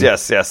vacation.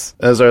 Yes.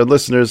 As our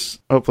listeners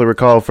hopefully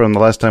recall from the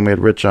last time we had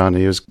Rich on,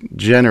 he was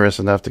generous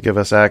enough to give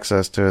us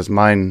access to his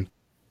Mind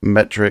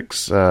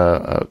Metrics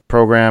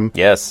program.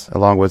 Yes,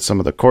 along with some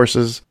of the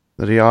courses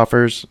that he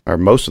offers, or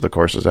most of the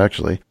courses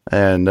actually.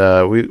 And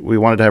we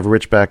wanted to have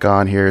Rich back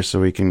on here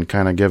so he can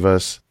kind of give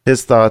us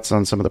his thoughts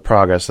on some of the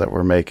progress that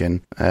we're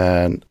making.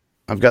 And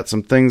I've got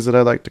some things that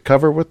I'd like to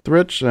cover with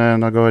Rich,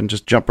 and I'll go ahead and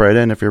just jump right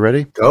in if you're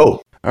ready.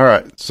 Go. All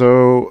right.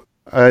 So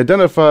I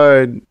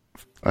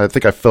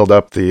think I filled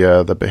up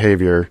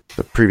the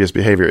previous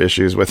behavior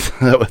issues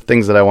with with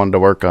things that I wanted to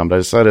work on, but I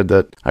decided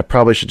that I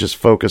probably should just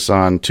focus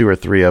on 2 or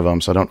 3 of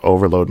them so I don't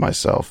overload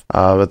myself.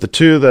 But the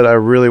 2 that I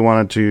really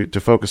wanted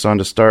to focus on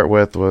to start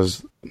with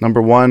was,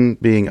 number 1,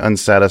 being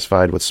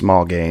unsatisfied with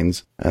small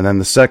gains. And then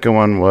the second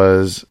one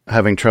was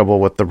having trouble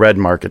with the red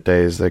market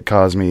days that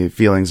caused me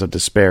feelings of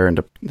despair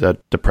and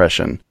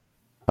depression,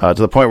 to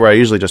the point where I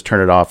usually just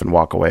turn it off and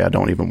walk away. I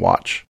don't even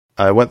watch.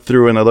 I went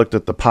through and I looked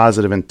at the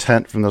positive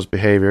intent from those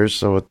behaviors.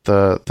 So with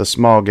the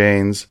small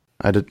gains,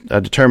 I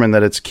determined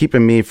that it's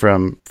keeping me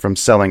from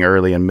selling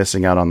early and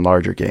missing out on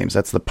larger games.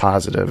 That's the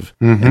positive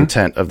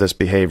intent of this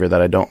behavior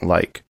that I don't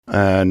like.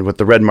 And with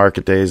the red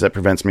market days, that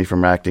prevents me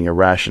from acting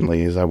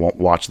irrationally, as I won't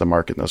watch the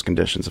market in those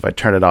conditions. If I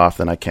turn it off,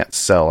 then I can't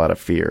sell out of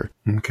fear.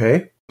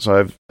 Okay. So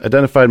I've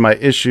identified my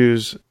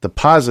issues, the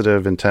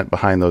positive intent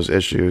behind those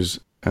issues,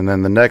 and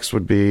then the next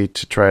would be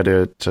to try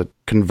to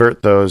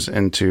convert those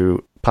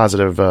into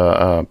positive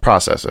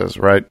processes,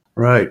 right?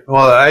 Right.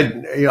 Well,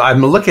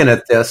 I'm looking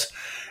at this,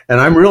 and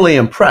I'm really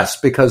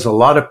impressed because a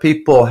lot of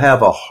people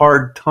have a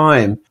hard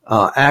time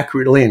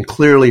accurately and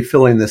clearly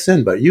filling this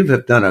in, but you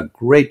have done a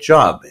great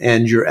job,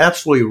 and you're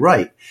absolutely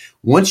right.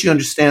 Once you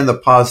understand the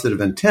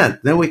positive intent,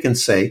 then we can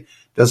say,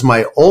 does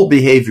my old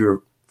behavior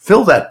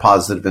fill that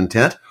positive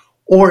intent,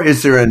 or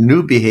is there a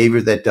new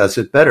behavior that does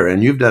it better?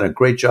 And you've done a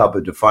great job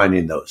of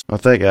defining those. Well,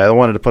 thank you. I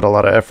wanted to put a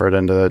lot of effort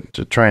into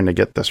trying to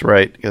get this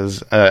right,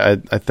 because I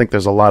think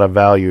there's a lot of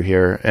value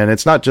here. And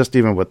it's not just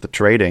even with the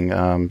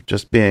trading,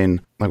 just being,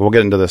 we'll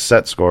get into the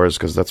set scores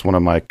because that's one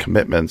of my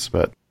commitments,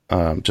 but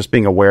just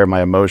being aware of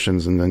my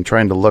emotions and then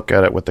trying to look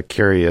at it with a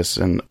curious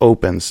and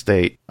open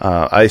state.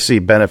 I see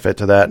benefit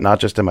to that, not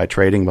just in my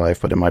trading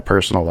life, but in my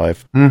personal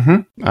life.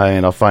 And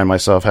I'll find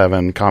myself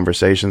having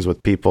conversations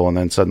with people and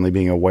then suddenly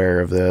being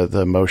aware of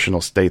the emotional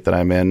state that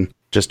I'm in,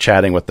 just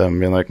chatting with them,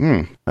 being like,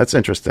 that's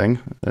interesting.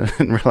 I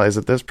didn't realize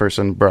that this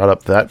person brought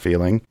up that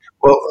feeling.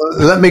 Well,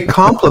 let me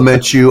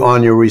compliment you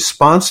on your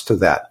response to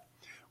that.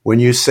 When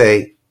you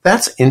say,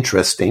 that's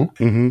interesting,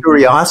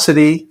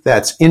 curiosity,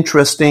 that's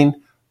interesting,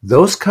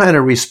 those kind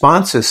of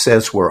responses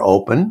says we're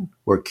open,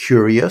 we're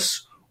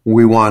curious,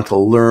 we want to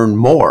learn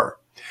more.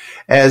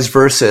 As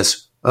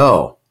versus,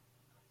 oh,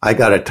 I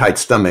got a tight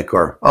stomach,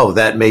 or, oh,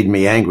 that made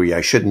me angry.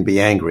 I shouldn't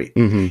be angry.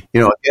 Mm-hmm.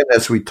 Again,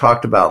 as we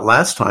talked about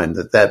last time,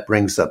 that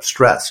brings up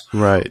stress.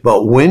 Right.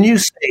 But when you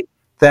say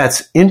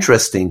that's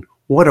interesting,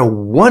 what a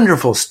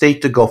wonderful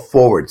state to go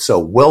forward. So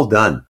well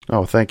done.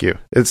 Oh, thank you.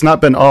 It's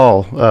not been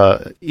all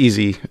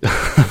easy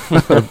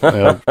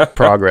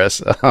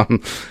progress.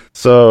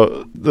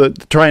 So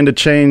trying to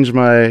change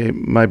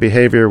my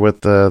behavior with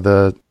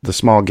the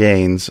small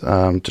gains,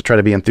 to try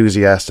to be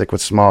enthusiastic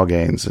with small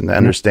gains and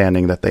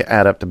understanding that they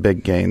add up to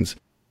big gains.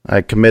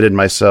 I committed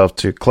myself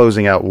to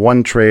closing out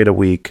one trade a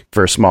week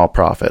for a small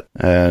profit.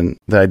 And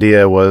the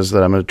idea was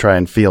that I'm going to try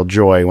and feel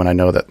joy when I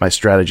know that my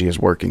strategy is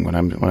working, when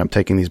I'm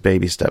taking these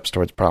baby steps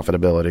towards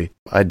profitability.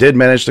 I did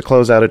manage to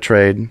close out a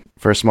trade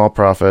for a small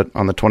profit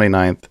on the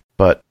 29th,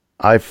 but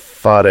I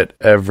fought it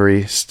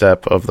every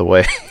step of the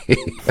way.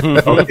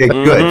 Okay,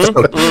 good.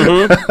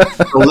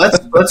 So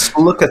let's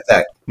look at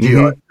that. Are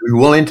you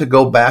willing to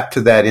go back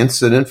to that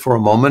incident for a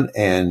moment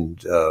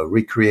and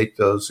recreate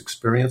those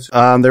experiences?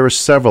 There were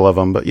several of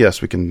them, but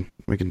yes, we can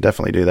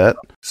definitely do that.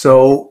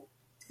 So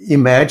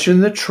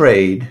imagine the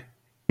trade,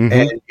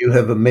 and you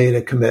have made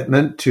a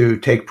commitment to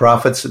take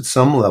profits at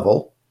some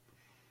level,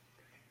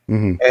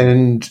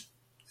 and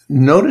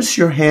notice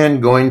your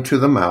hand going to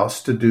the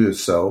mouse to do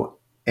so.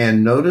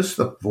 And notice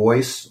the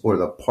voice or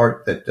the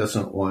part that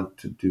doesn't want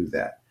to do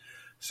that.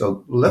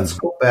 So let's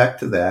go back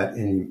to that,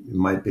 and it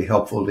might be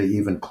helpful to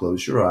even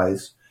close your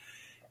eyes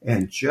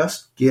and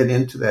just get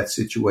into that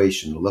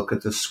situation. Look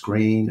at the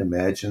screen,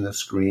 imagine the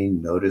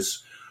screen,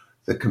 notice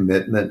the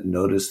commitment,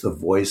 notice the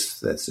voice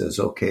that says,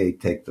 okay,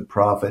 take the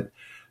profit.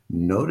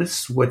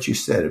 Notice what you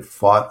said, it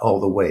fought all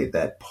the way,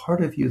 that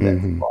part of you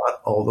that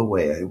fought all the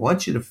way. I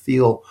want you to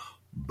feel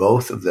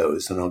both of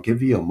those, and I'll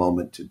give you a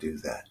moment to do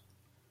that.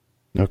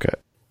 Okay.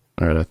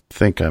 All right, I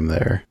think I'm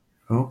there.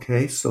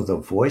 Okay, so the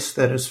voice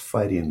that is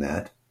fighting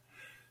that,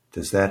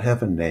 does that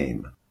have a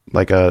name?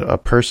 Like a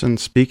person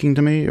speaking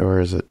to me, or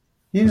is it?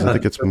 Yeah, I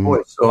think it's a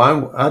voice. So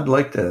I'd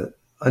like to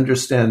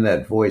understand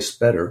that voice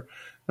better,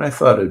 and I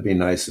thought it'd be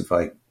nice if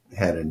I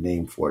had a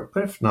name for it.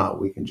 But if not,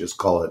 we can just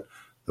call it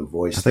the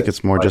voice. I think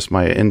it's more just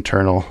my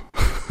internal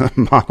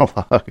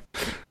monologue.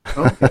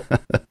 Okay.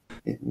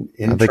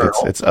 I think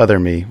it's other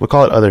me. We'll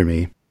call it other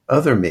me.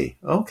 Other me.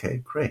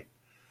 Okay, great.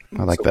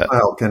 I like that.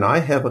 Kyle, can I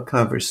have a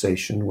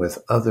conversation with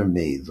other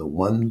me, the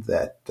one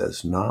that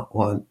does not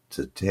want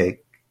to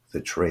take the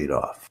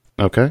trade-off?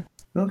 Okay.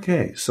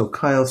 Okay, so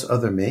Kyle's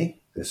other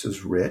me, this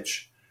is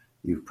Rich.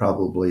 You've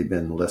probably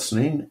been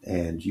listening,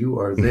 and you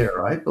are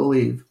there, I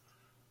believe,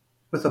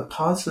 with a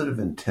positive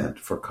intent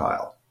for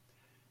Kyle.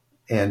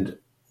 And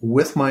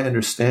with my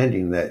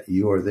understanding that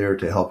you are there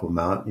to help him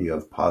out and you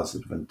have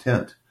positive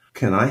intent,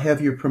 can I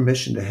have your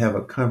permission to have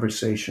a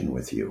conversation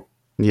with you?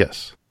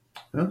 Yes.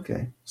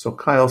 Okay, so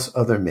Kyle's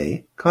other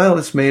me. Kyle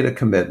has made a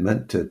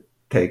commitment to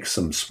take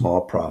some small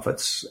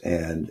profits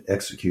and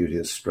execute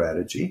his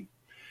strategy.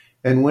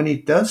 And when he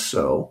does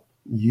so,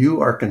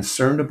 you are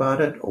concerned about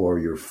it, or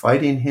you're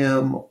fighting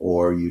him,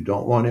 or you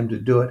don't want him to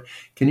do it.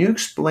 Can you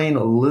explain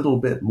a little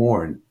bit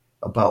more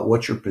about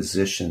what your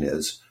position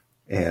is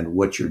and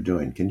what you're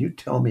doing? Can you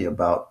tell me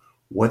about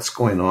what's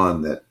going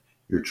on that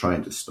you're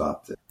trying to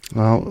stop this?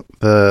 Well,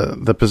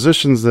 the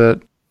positions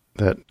that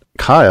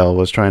Kyle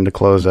was trying to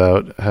close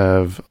out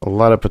have a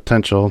lot of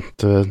potential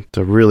to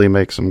really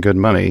make some good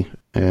money,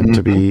 and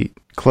to be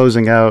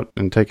closing out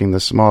and taking the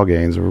small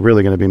gains, we're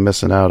really going to be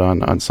missing out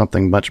on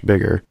something much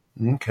bigger.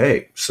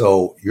 Okay,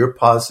 so your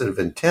positive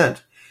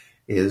intent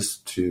is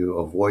to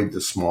avoid the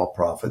small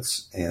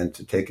profits and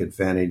to take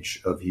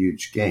advantage of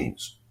huge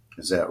gains.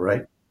 Is that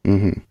right?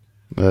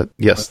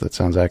 Yes, that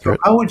sounds accurate.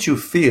 So how would you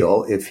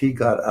feel if he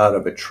got out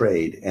of a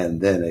trade and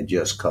then it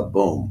just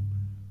kaboom,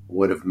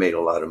 would have made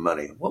a lot of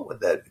money? What would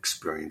that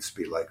experience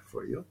be like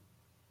for you?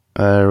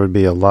 There would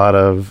be a lot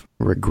of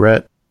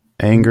regret,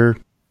 anger.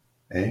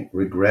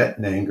 Regret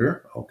and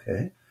anger,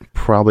 okay.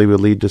 Probably would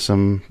lead to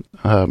some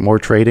more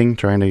trading,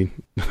 trying to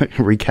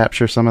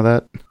recapture some of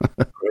that.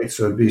 Great,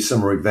 so it'd be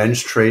some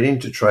revenge trading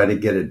to try to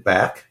get it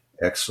back.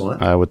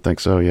 Excellent. I would think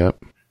so,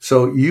 yep.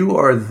 So you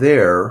are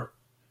there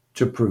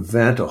to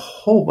prevent a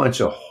whole bunch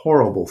of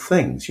horrible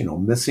things,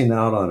 missing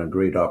out on a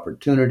great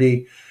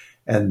opportunity,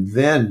 and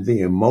then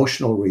the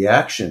emotional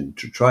reaction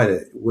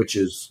which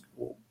is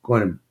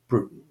going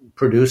to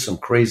produce some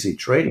crazy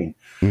trading.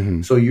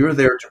 So you're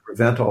there to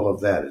prevent all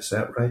of that. Is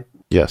that right?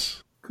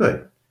 Yes.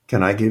 Good.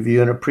 Can I give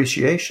you an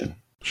appreciation?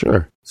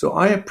 Sure. So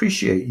I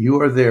appreciate you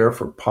are there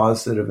for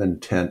positive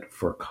intent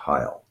for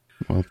Kyle.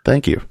 Well,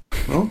 thank you.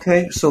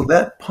 Okay. So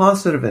that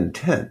positive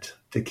intent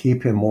to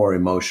keep him more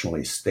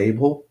emotionally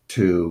stable,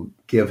 to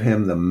give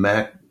him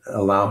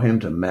allow him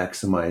to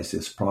maximize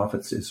his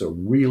profits is a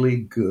really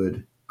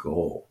good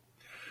goal.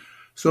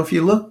 So if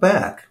you look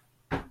back,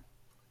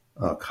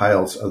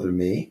 Kyle's other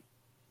me,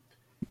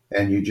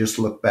 and you just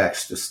look back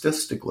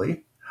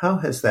statistically, how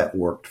has that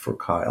worked for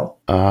Kyle?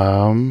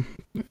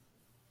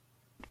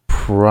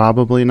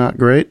 Probably not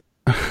great.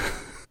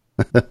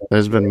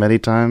 There's been many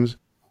times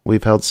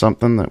we've held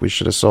something that we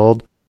should have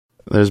sold,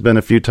 There's been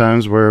a few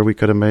times where we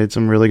could have made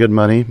some really good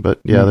money, but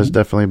yeah, there's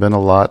definitely been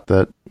a lot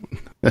that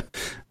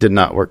did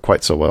not work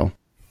quite so well.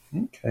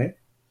 Okay.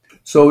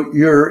 So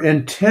your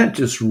intent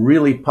is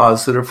really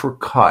positive for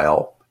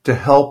Kyle to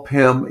help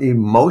him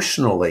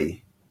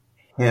emotionally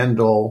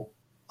handle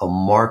a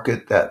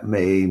market that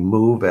may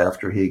move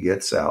after he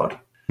gets out.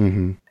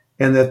 Mm-hmm.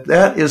 And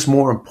that is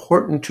more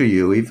important to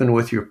you, even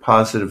with your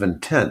positive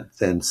intent,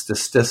 than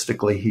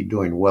statistically he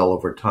doing well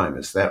over time.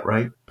 Is that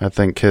right? I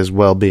think his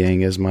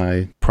well-being is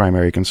my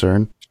primary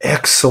concern.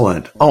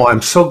 Excellent. Oh,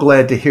 I'm so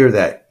glad to hear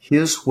that.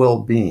 His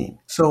well-being.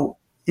 So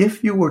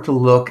if you were to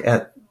look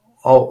at,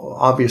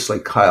 obviously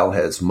Kyle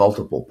has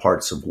multiple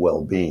parts of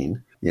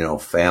well-being,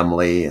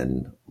 family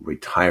and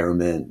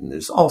retirement, and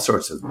there's all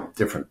sorts of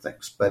different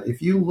things. But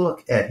if you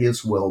look at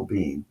his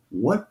well-being,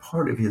 what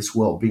part of his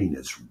well-being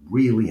is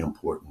really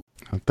important?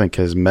 I think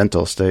his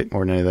mental state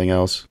more than anything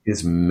else.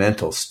 His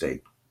mental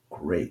state.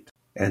 Great.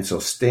 And so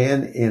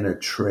staying in a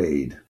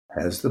trade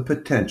has the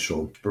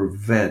potential to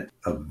prevent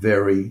a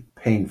very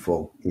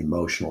painful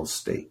emotional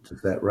state.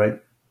 Is that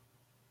right?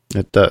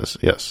 It does,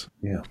 yes.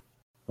 Yeah.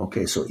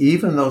 Okay, so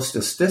even though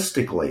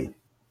statistically,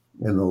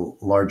 in the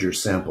larger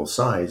sample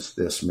size,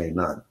 this may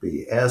not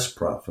be as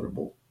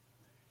profitable,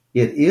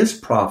 it is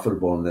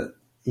profitable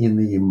in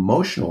the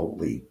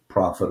emotionally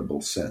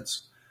profitable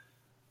sense,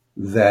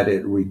 that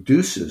it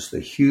reduces the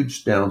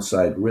huge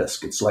downside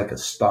risk. It's like a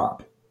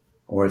stop,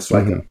 or it's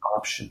like an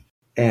option.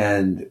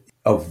 And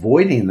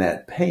avoiding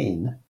that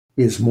pain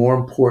is more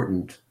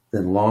important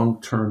than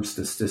long-term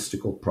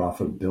statistical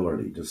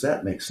profitability. Does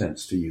that make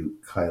sense to you,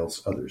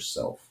 Kyle's other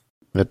self?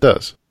 It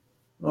does.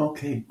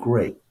 Okay,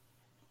 great.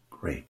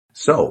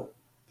 So,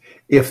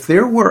 if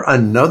there were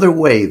another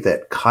way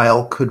that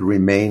Kyle could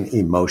remain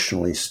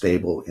emotionally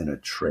stable in a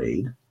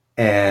trade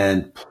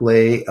and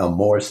play a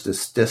more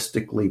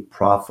statistically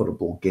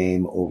profitable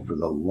game over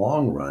the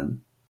long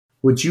run,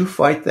 would you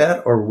fight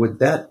that, or would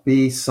that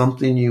be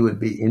something you would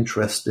be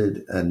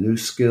interested, a new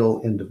skill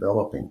in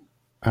developing?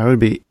 I would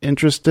be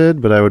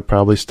interested, but I would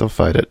probably still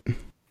fight it.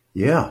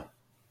 Yeah,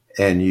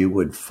 and you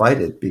would fight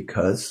it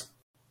because?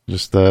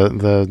 Just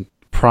the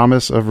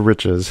promise of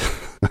riches,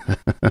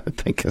 I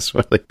think is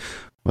what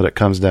it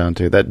comes down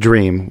to. That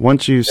dream.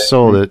 Once you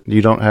sold it,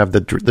 you don't have the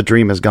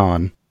dream is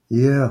gone.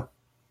 Yeah.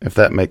 If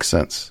that makes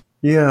sense.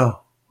 Yeah.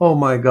 Oh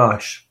my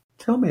gosh.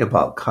 Tell me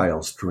about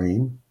Kyle's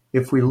dream.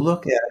 If we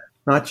look at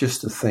not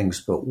just the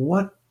things, but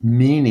what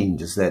meaning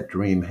does that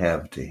dream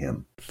have to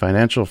him?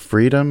 Financial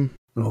freedom.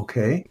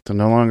 Okay. To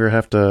no longer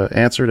have to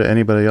answer to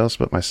anybody else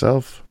but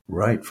myself.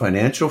 Right.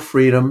 Financial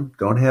freedom.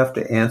 Don't have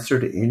to answer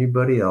to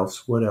anybody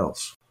else. What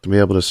else? To be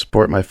able to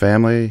support my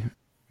family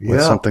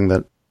with something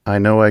that I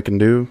know I can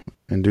do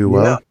and do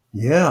well.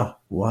 Yeah.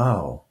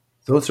 Wow.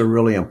 Those are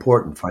really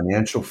important.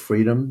 Financial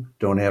freedom.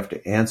 Don't have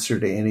to answer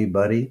to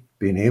anybody.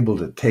 Being able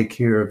to take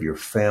care of your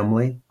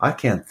family. I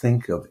can't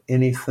think of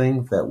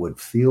anything that would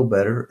feel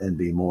better and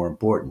be more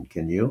important.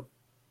 Can you?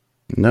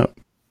 No.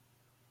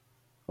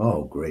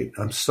 Oh, great.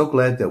 I'm so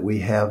glad that we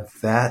have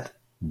that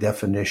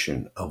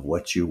definition of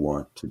what you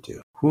want to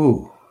do.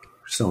 Whew.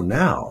 So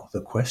now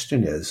the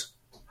question is,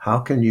 how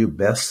can you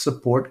best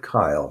support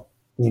Kyle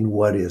in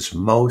what is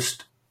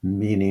most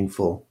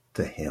meaningful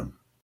to him?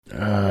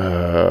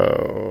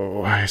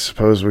 I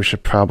suppose we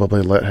should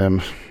probably let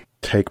him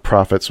take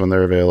profits when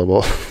they're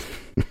available.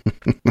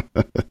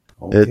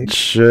 Okay. It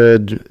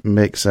should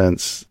make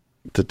sense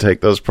to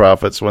take those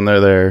profits when they're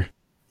there.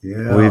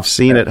 Yeah. We've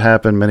seen it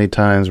happen many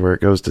times where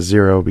it goes to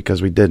zero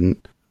because we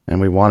didn't,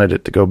 and we wanted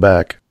it to go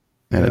back,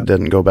 and it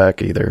didn't go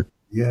back either.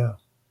 Yeah.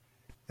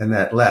 And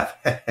that laugh.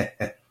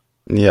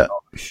 Yeah.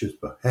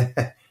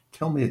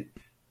 Tell me,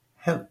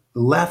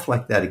 laugh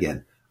like that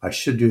again. I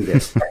should do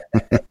this.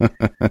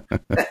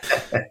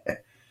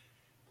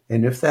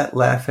 And if that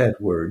laugh had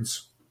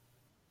words,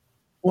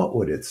 what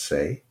would it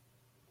say?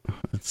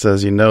 It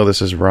says,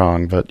 this is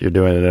wrong, but you're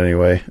doing it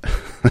anyway.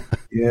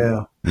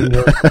 Yeah.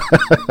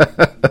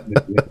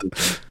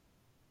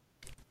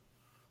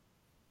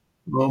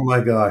 Oh my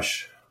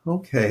gosh.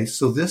 Okay.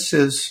 So this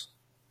is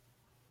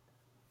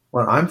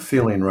what I'm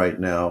feeling right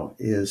now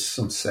is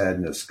some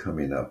sadness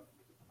coming up.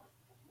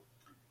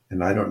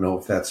 And I don't know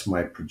if that's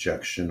my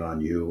projection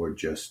on you or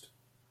just.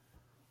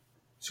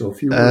 So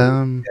if you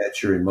were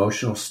at your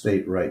emotional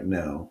state right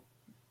now,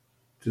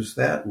 does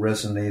that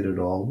resonate at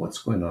all? What's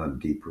going on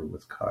deeper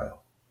with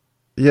Kyle?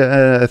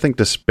 Yeah, I think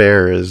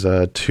despair is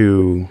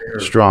too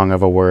strong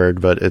of a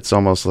word, but it's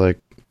almost like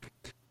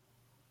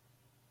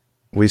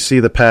we see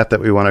the path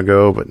that we want to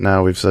go, but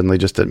now we've suddenly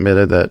just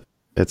admitted that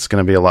it's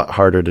going to be a lot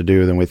harder to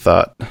do than we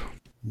thought.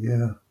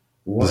 Yeah.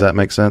 Does that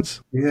make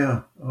sense?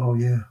 Yeah. Oh,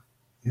 yeah.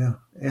 Yeah.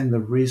 And the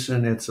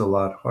reason it's a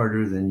lot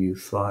harder than you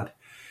thought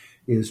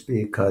is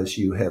because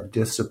you have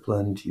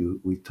disciplined.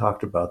 We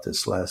talked about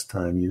this last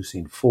time,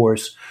 using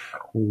force,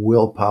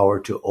 willpower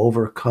to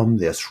overcome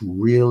this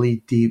really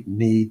deep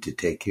need to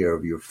take care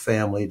of your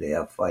family, to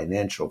have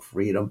financial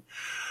freedom,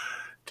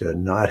 to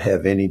not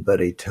have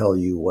anybody tell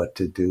you what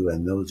to do.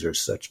 And those are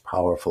such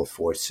powerful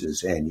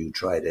forces, and you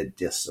try to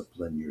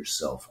discipline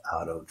yourself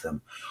out of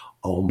them.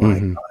 Oh my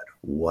God,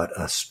 What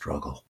a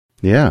struggle.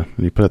 Yeah,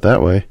 when you put it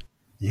that way.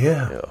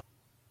 Yeah.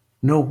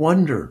 No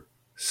wonder.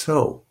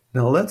 So,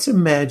 now let's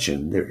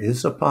imagine there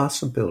is a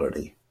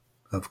possibility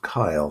of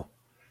Kyle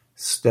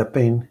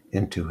stepping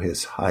into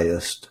his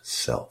highest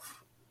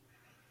self.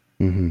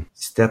 Mm-hmm.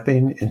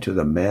 Stepping into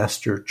the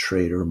master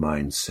trader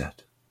mindset.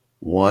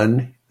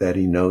 One that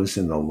he knows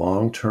in the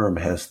long term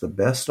has the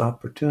best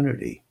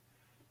opportunity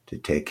to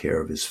take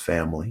care of his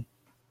family,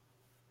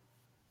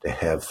 to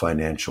have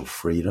financial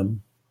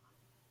freedom,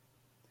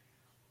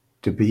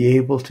 to be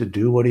able to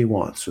do what he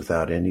wants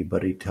without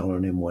anybody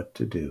telling him what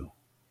to do.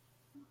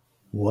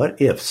 What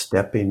if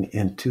stepping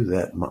into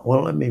that,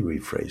 well, let me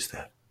rephrase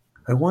that.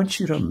 I want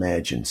you to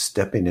imagine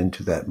stepping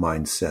into that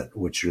mindset,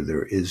 which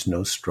there is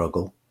no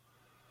struggle,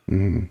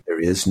 there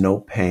is no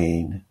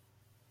pain,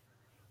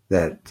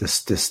 that the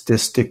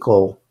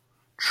statistical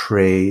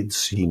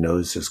trades he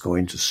knows is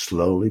going to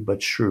slowly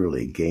but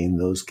surely gain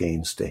those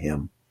gains to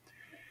him.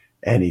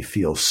 And he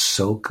feels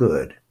so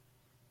good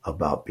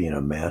about being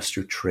a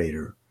master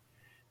trader.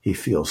 He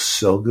feels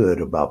so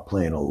good about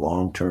playing a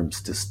long-term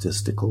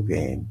statistical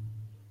game.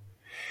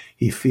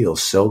 He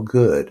feels so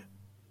good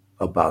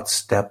about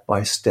step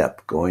by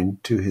step going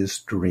to his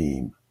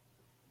dream.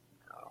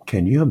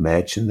 Can you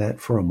imagine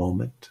that for a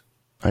moment?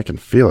 I can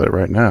feel it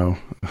right now.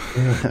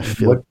 Yeah. I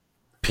feel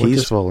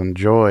peaceful and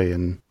joy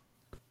and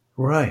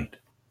right.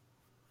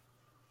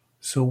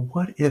 So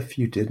what if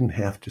you didn't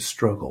have to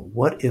struggle?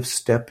 What if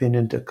stepping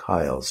into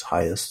Kyle's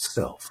highest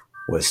self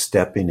was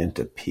stepping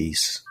into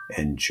peace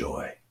and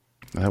joy?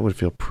 That would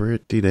feel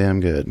pretty damn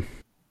good.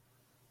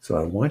 So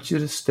I want you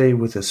to stay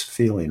with this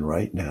feeling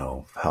right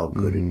now of how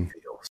good it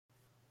feels.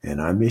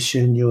 And I'm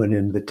issuing you an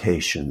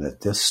invitation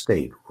that this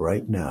state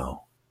right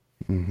now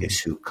is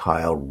who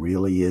Kyle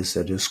really is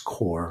at his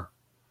core,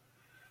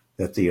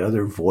 that the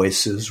other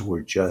voices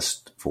were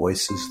just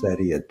voices that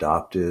he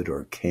adopted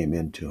or came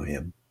into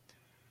him.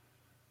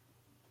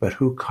 But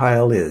who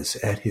Kyle is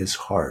at his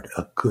heart,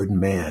 a good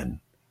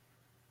man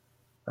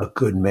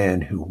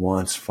who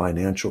wants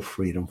financial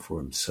freedom for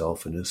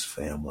himself and his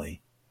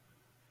family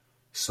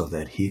so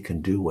that he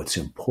can do what's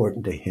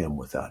important to him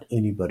without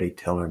anybody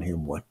telling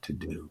him what to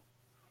do.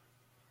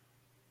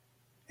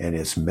 And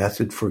his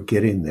method for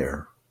getting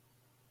there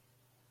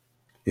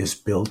is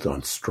built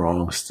on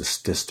strong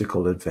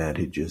statistical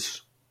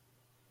advantages,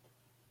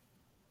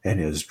 and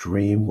his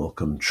dream will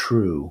come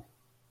true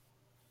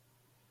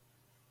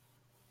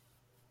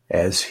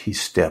as he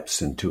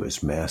steps into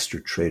his master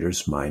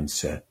trader's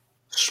mindset,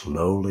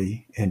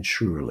 slowly and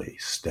surely,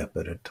 step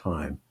at a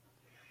time.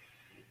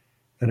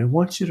 And I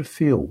want you to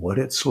feel what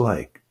it's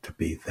like to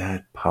be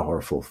that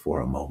powerful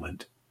for a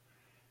moment.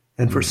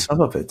 And for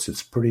some of us,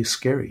 it's pretty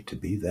scary to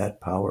be that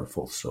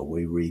powerful, so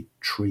we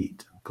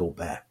retreat and go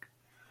back.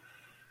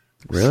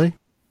 Really?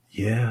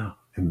 Yeah.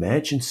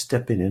 Imagine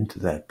stepping into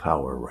that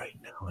power right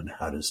now, and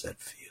how does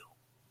that feel?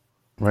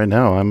 Right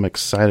now, I'm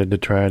excited to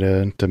try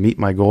to meet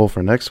my goal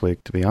for next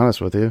week, to be honest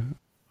with you.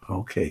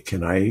 Okay,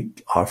 can I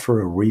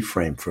offer a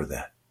reframe for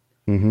that?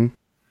 Mm-hmm.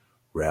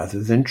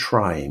 Rather than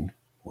trying,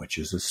 which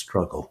is a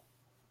struggle,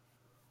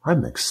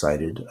 I'm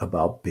excited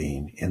about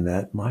being in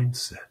that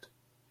mindset.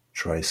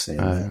 Try saying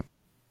that.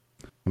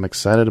 I'm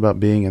excited about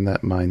being in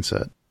that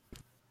mindset.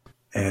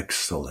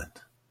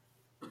 Excellent.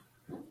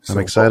 I'm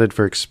excited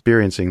for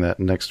experiencing that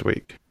next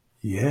week.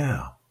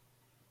 Yeah.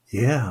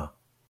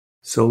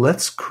 So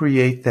let's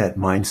create that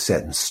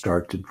mindset and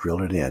start to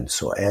drill it in.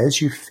 So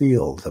as you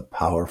feel the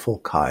powerful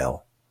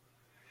Kyle,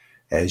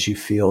 as you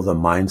feel the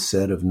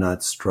mindset of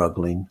not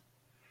struggling,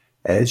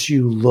 as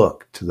you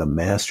look to the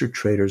master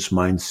trader's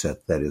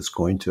mindset that is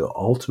going to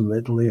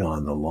ultimately,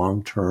 on the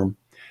long term,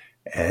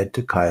 add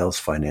to Kyle's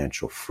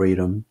financial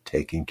freedom,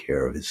 taking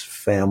care of his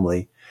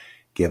family,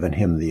 giving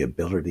him the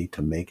ability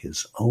to make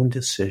his own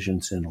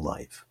decisions in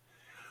life.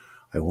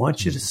 I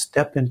want you to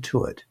step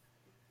into it.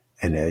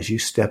 And as you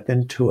step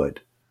into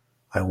it,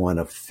 I want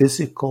a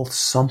physical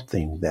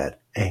something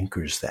that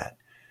anchors that.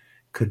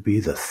 Could be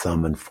the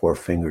thumb and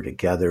forefinger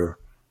together,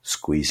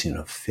 squeezing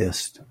a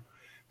fist.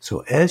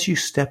 So as you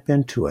step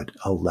into it,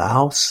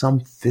 allow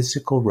some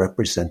physical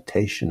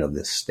representation of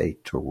this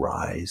state to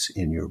rise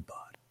in your body.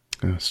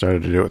 I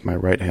started to do it with my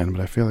right hand,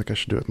 but I feel like I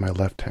should do it with my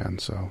left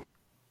hand, so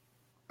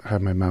I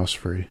have my mouse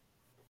free.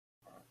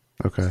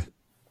 Okay,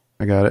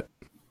 I got it.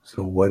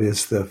 So what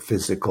is the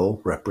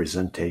physical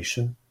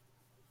representation?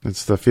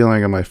 It's the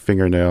feeling of my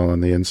fingernail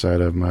on the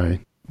inside of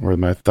where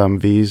my thumb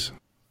V's.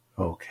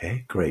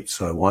 Okay, great.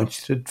 So I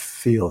want you to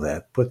feel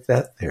that, put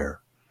that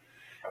there,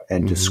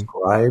 and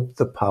describe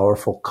the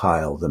powerful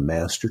Kyle, the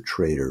master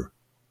trader,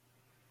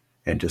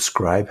 and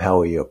describe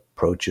how he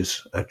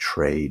approaches a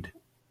trade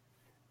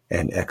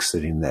and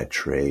exiting that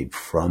trade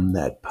from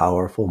that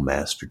powerful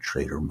master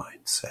trader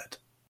mindset.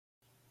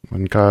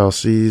 When Kyle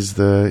sees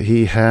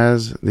he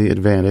has the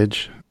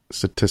advantage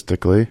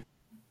statistically,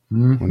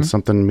 when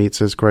something meets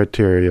his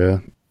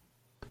criteria,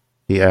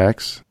 he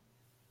acts.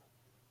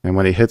 And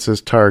when he hits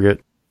his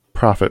target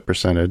profit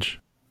percentage,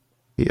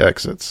 he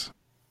exits.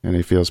 And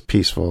he feels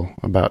peaceful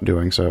about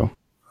doing so.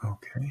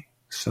 Okay.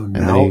 So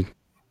now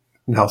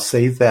Now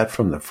say that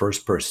from the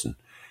first person.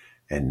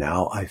 And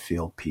now I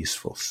feel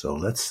peaceful. So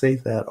let's say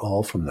that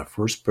all from the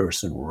first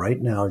person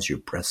right now as you're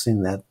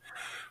pressing that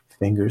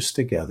fingers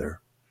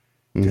together.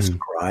 Mm-hmm.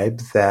 Describe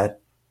that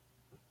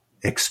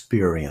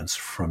experience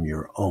from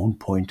your own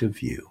point of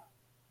view.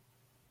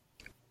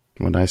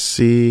 When I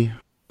see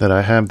that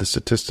I have the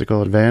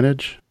statistical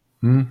advantage,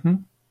 mm-hmm.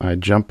 I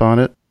jump on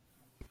it.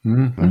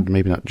 Mm-hmm. Or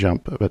maybe not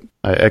jump, but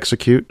I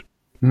execute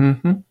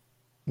mm-hmm.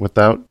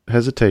 without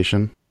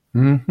hesitation.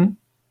 Mm-hmm.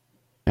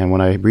 And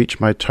when I reach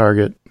my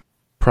target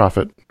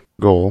profit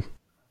goal,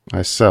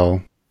 I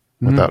sell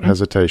without mm-hmm.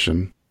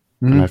 hesitation,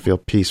 mm-hmm. and I feel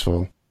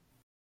peaceful.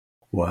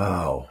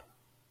 Wow.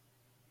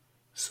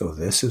 So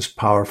this is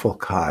powerful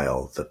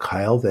Kyle, the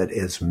Kyle that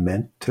is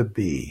meant to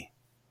be.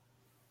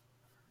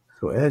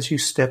 So as you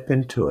step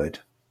into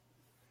it,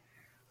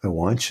 I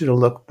want you to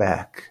look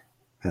back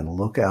and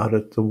look out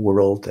at the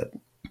world.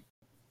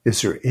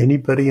 Is there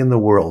anybody in the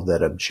world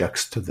that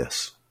objects to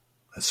this?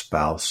 A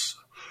spouse,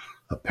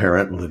 a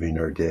parent living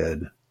or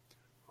dead?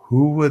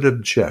 Who would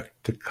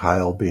object to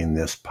Kyle being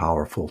this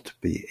powerful to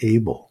be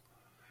able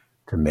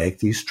to make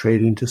these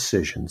trading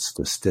decisions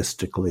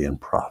statistically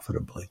and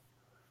profitably?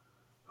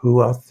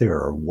 Who out there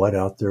or what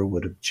out there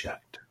would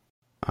object?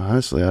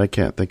 Honestly, I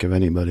can't think of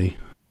anybody.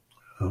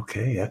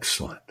 Okay,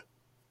 excellent.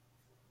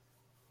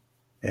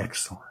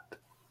 Excellent.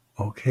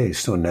 Okay,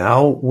 so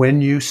now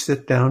when you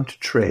sit down to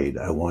trade,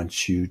 I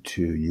want you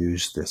to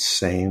use the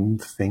same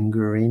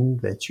fingering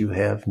that you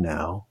have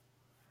now.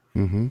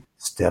 Mm-hmm.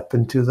 Step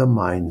into the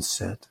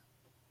mindset.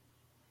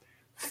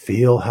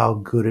 Feel how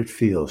good it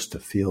feels to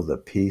feel the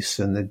peace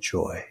and the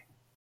joy.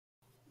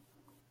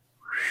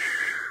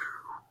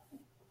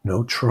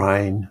 No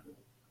trying,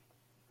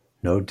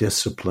 no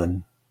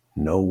discipline,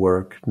 no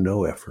work,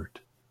 no effort,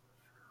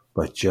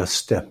 but just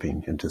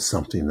stepping into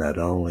something that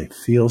not only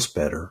feels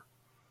better,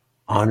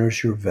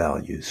 honors your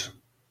values,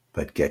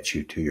 but gets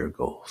you to your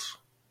goals.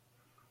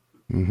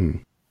 Mm-hmm.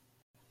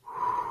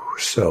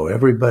 So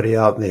everybody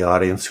out in the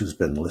audience who's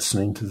been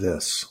listening to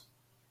this,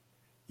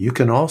 you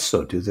can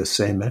also do the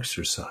same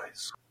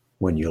exercise.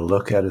 When you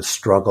look at a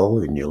struggle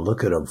and you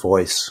look at a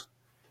voice,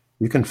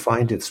 you can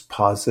find its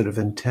positive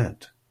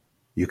intent.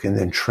 You can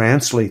then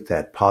translate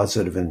that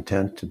positive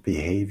intent to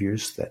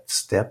behaviors that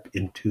step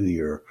into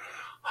your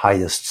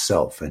highest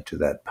self, into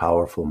that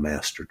powerful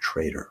master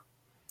trader.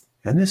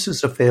 And this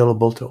is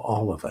available to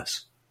all of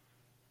us.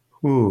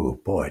 Ooh,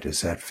 boy,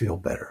 does that feel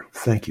better.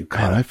 Thank you,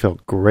 Kyle. Man, I feel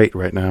great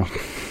right now.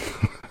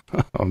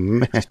 Oh,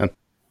 man.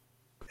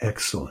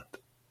 Excellent.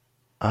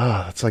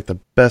 That's like the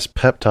best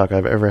pep talk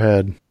I've ever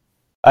had.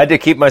 I had to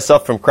keep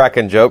myself from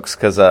cracking jokes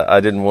because I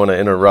didn't want to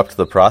interrupt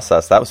the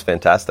process. That was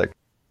fantastic.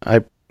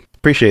 I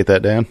appreciate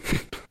that, Dan.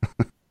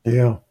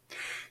 Yeah.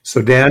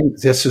 So, Dan,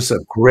 this is a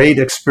great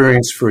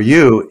experience for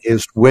you,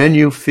 is when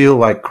you feel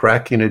like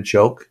cracking a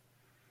joke,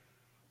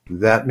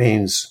 that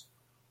means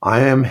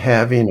I am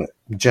having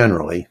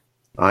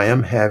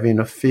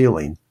a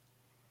feeling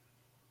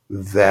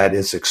that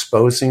is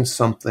exposing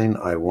something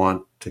I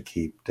want to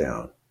keep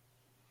down.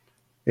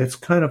 It's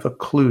kind of a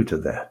clue to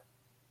that.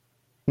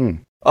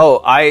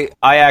 Oh, I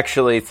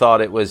actually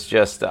thought it was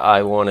just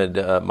I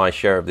wanted my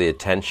share of the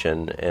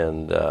attention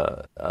and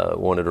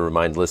wanted to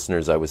remind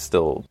listeners I was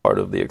still part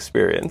of the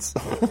experience.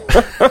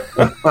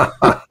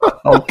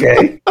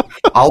 Okay,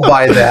 I'll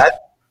buy that.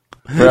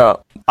 Yeah,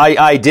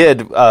 I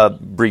did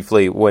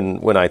briefly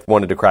when I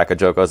wanted to crack a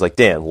joke. I was like,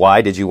 Dan,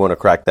 why did you want to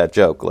crack that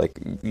joke? Like,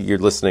 you're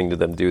listening to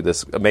them do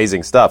this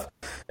amazing stuff,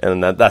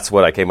 and that's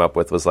what I came up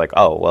with. Was like,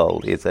 oh well,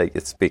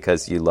 it's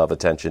because you love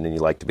attention and you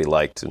like to be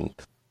liked, and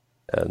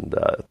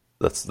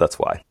that's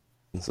why.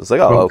 So it's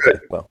like, oh, okay.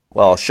 Well,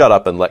 I'll shut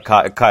up and let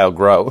Kyle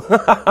grow.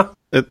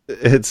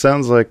 It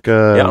sounds like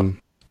it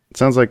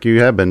sounds like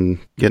you have been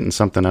getting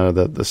something out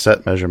of the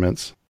set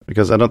measurements,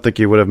 because I don't think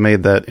you would have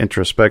made that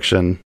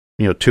introspection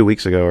 2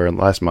 weeks ago or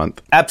last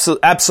month.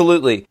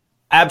 Absolutely.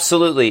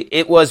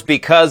 It was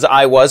because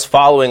I was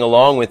following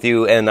along with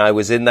you, and I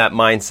was in that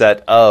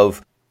mindset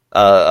of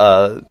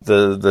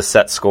the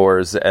set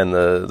scores and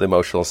the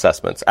emotional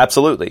assessments.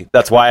 Absolutely.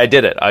 That's why I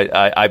did it.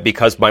 I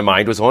because my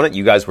mind was on it.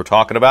 You guys were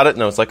talking about it,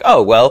 and I was like,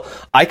 oh, well,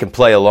 I can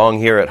play along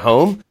here at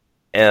home.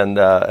 And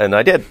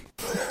I did.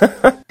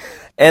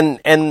 and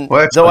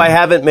though I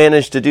haven't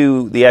managed to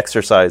do the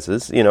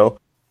exercises,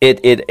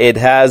 it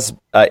has,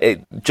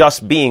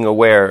 just being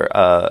aware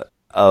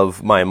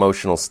of my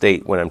emotional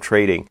state when I'm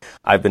trading.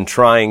 I've been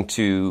trying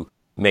to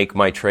make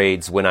my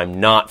trades when I'm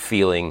not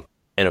feeling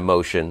an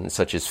emotion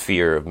such as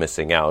fear of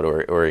missing out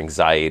or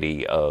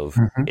anxiety of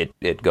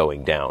it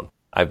going down.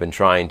 I've been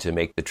trying to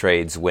make the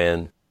trades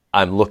when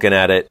I'm looking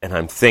at it and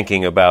I'm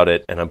thinking about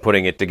it and I'm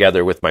putting it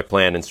together with my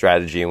plan and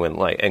strategy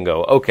and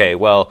go, okay,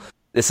 well,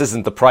 this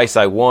isn't the price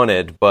I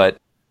wanted, but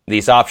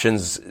these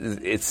options,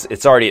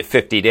 it's already at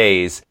 50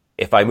 days.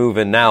 If I move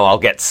in now, I'll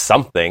get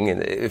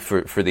something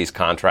for these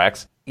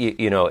contracts.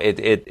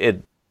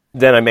 Then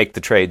I make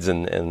the trades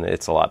and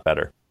it's a lot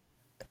better.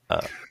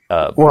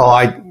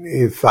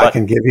 If I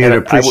can give you an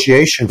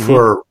appreciation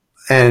for,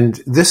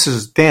 and this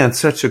is, Dan,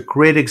 such a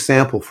great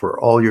example for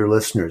all your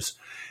listeners,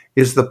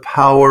 is the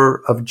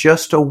power of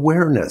just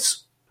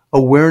awareness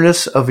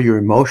of your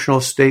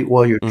emotional state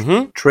while you're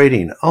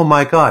trading. Oh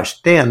my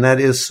gosh, Dan, that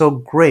is so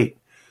great.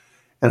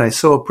 And I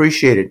so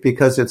appreciate it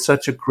because it's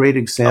such a great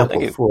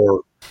example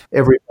for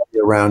everybody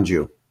around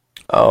you.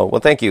 Oh,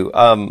 well, thank you.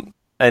 And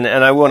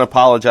I want to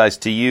apologize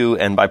to you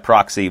and by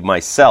proxy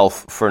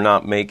myself for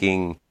not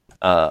making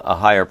a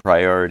higher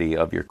priority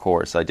of your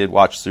course. I did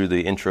watch through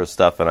the intro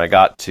stuff and I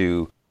got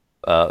to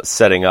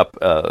setting up,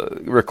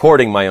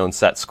 recording my own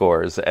set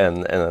scores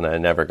and then I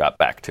never got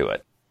back to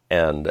it.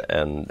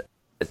 And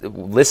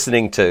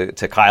listening to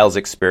Kyle's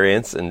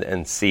experience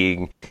and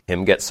seeing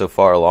him get so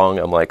far along,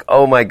 I'm like,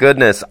 oh my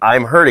goodness,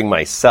 I'm hurting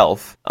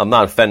myself. I'm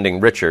not offending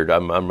Richard.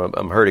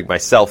 I'm hurting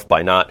myself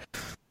by not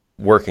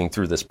working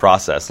through this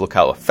process. Look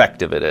how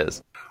effective it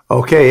is.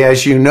 Okay,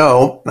 as you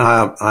know,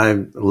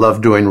 I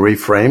love doing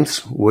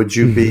reframes. Would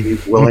you be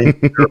willing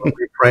to do a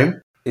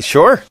reframe?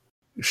 Sure.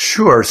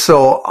 Sure.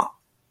 So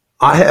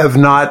I have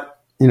not,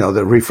 the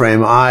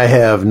reframe, I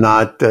have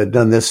not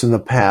done this in the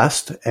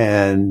past,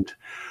 and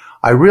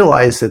I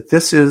realize that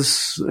this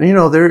is,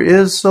 there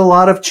is a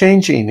lot of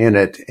changing in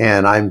it,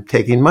 and I'm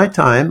taking my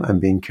time. I'm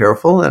being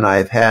careful, and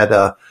I've had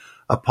a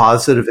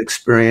positive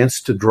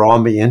experience to draw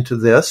me into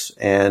this.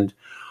 And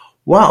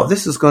wow,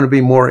 this is going to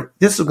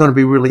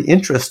be really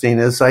interesting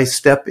as I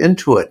step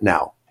into it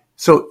now.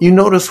 So you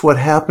notice what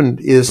happened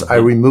is I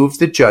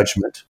removed the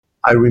judgment.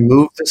 I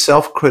removed the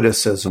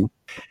self-criticism.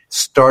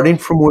 Starting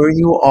from where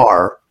you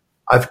are,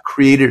 I've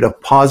created a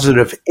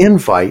positive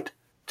invite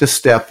to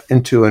step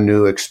into a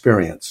new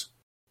experience.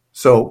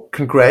 So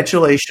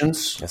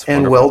congratulations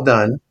and well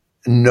done.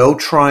 No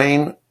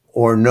trying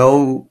or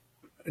no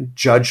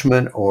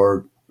judgment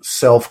or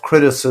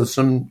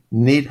self-criticism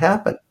need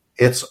happen.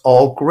 It's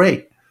all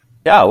great.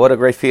 Yeah, what a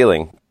great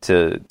feeling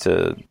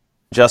to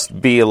just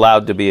be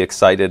allowed to be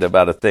excited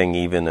about a thing,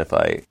 even if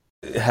I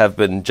have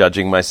been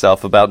judging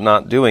myself about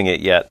not doing it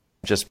yet.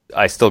 Just,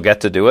 I still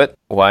get to do it.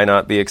 Why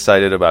not be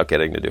excited about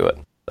getting to do it?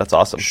 That's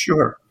awesome.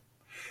 Sure.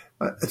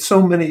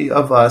 So many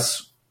of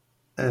us,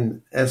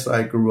 and as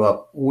I grew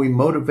up, we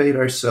motivate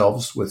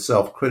ourselves with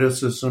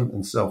self-criticism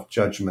and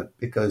self-judgment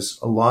because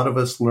a lot of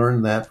us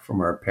learned that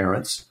from our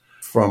parents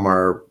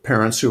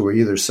who were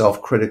either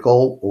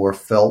self-critical or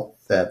felt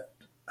that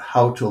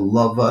how to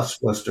love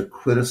us was to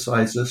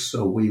criticize us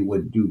so we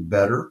would do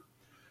better.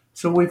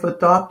 So we've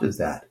adopted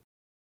that.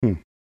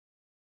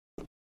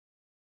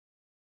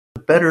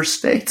 Better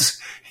states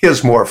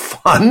is more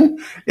fun,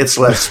 it's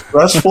less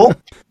stressful,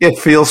 it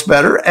feels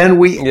better, and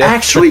we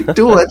actually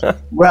do it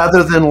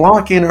rather than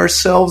locking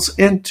ourselves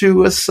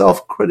into a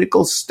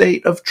self-critical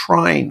state of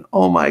trying.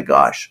 Oh my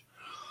gosh.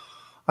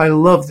 I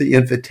love the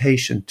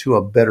invitation to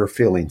a better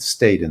feeling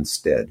state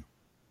instead.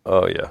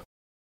 Oh yeah.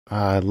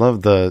 I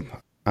love the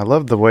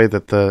way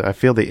that I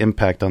feel the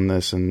impact on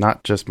this, and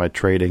not just my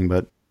trading,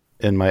 but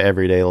in my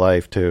everyday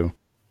life too.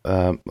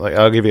 Like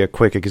I'll give you a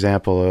quick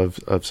example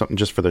of something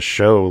just for the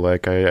show.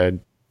 Like I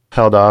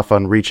held off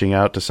on reaching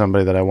out to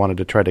somebody that I wanted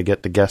to try to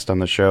get the guest on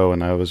the show,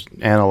 and I was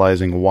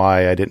analyzing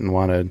why I didn't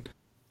want to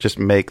just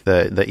make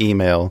the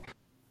email.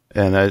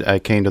 And I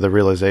came to the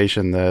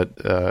realization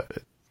that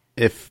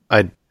if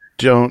I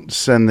don't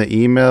send the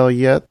email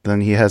yet,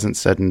 then he hasn't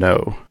said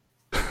no.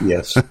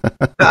 Yes.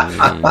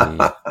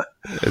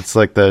 It's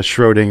like the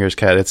Schrodinger's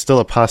cat. It's still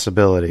a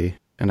possibility.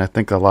 And I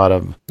think I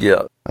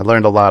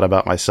learned a lot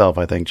about myself,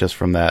 I think, just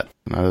from that.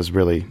 And that was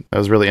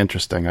really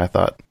interesting, I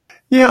thought.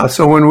 Yeah.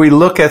 So when we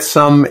look at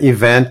some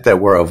event that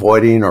we're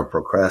avoiding or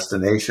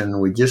procrastination,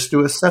 we just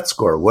do a set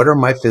score. What are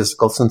my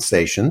physical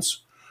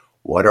sensations?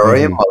 What are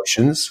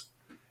emotions?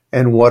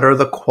 And what are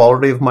the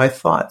quality of my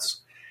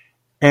thoughts?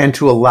 And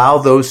to allow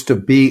those to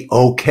be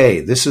okay.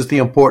 This is the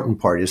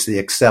important part, is the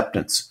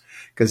acceptance.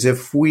 Because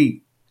if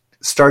we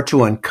start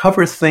to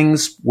uncover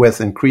things with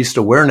increased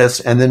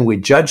awareness and then we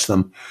judge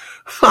them,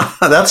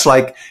 that's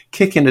like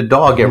kicking a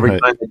dog every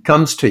time it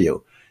comes to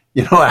you.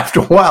 After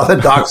a while, the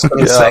dog's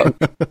going to say,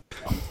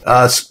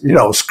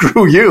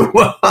 screw you.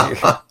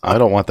 I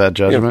don't want that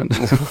judgment.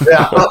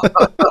 Yeah.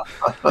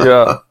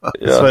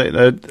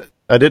 So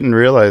I didn't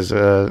realize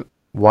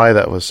why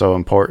that was so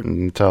important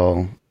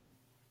until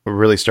we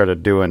really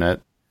started doing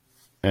it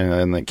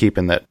and then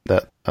keeping that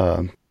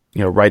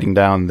writing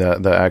down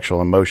the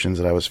actual emotions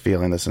that I was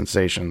feeling, the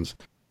sensations.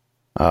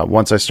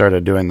 Once I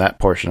started doing that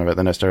portion of it,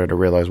 then I started to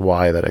realize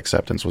why that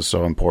acceptance was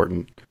so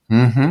important.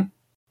 Mm-hmm.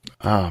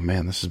 Oh,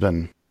 man, this has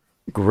been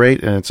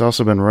great. And it's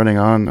also been running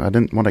on. I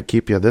didn't want to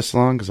keep you this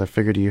long because I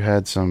figured you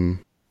had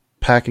some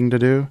packing to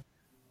do.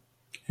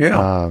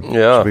 Yeah.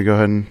 Should we go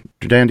ahead and...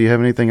 Dan, do you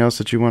have anything else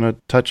that you want to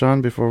touch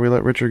on before we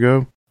let Richard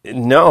go?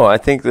 No, I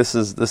think this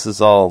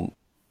is all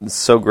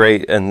so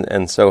great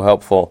and so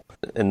helpful.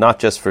 And not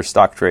just for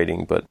stock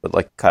trading, but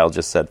like Kyle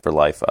just said, for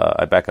life.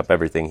 I back up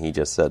everything he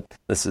just said.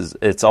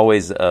 It's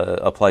always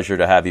a pleasure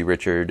to have you,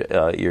 Richard.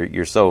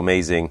 You're so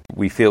amazing.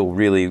 We feel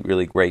really,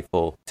 really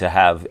grateful to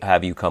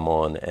have you come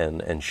on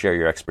and share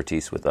your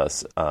expertise with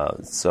us.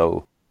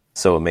 So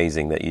so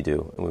amazing that you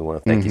do. And we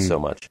want to thank you so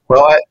much.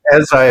 Well,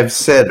 as I have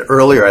said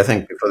earlier, I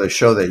think before the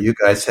show, that you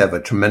guys have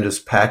a tremendous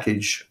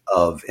package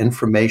of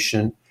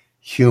information,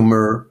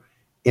 humor,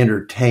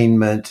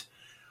 entertainment,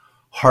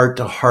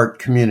 heart-to-heart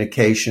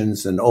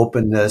communications, and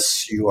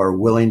openness. You are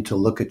willing to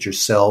look at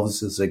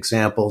yourselves as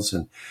examples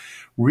and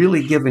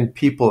really giving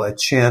people a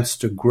chance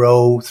to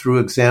grow through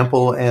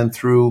example and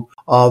through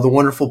the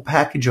wonderful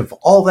package of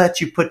all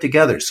that you put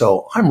together.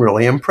 So I'm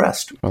really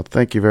impressed. Well,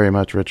 thank you very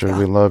much, Richard.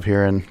 We love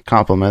hearing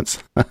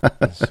compliments.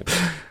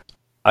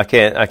 I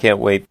can't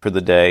wait for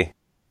the day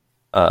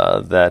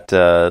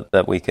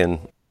that we can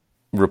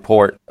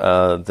report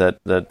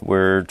that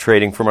we're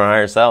trading from our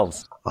higher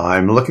selves.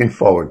 I'm looking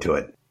forward to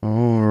it.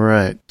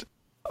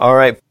 All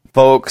right,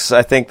 folks.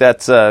 I think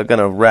that's going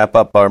to wrap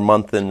up our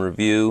month in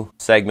review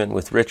segment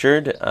with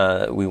Richard.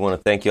 We want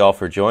to thank you all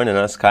for joining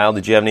us. Kyle,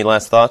 did you have any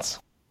last thoughts?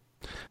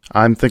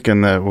 I'm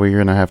thinking that we're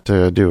going to have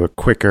to do a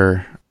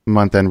quicker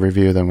month-end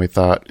review than we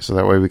thought, so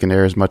that way we can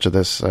air as much of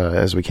this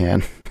as we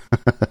can.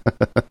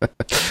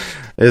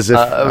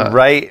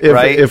 Right.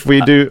 If we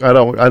do, I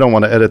don't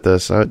want to edit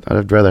this.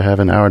 I'd rather have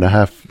an hour and a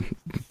half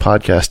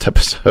podcast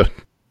episode.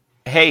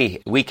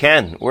 Hey, we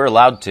can. We're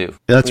allowed to.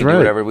 That's right. Do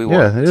whatever we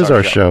want. Yeah, it is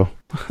our show.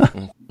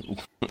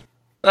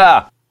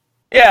 Yeah.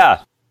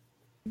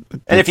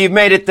 And if you've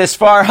made it this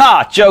far,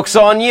 joke's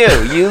on you.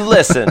 You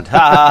listened.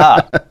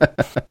 Ha.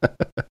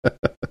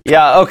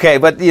 Yeah, okay,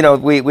 but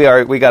we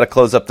got to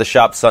close up the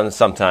shop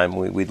sometime.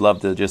 We'd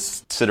love to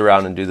just sit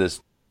around and do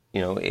this,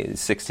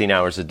 16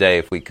 hours a day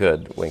if we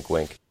could. Wink,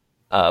 wink.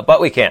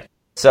 But we can't.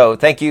 So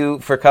thank you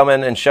for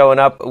coming and showing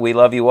up. We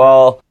love you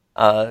all.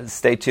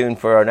 Stay tuned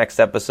for our next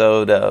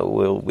episode.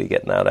 We'll be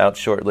getting that out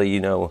shortly.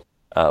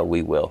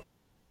 We will.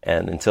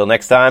 And until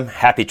next time,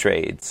 happy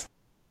trades.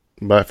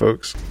 Bye,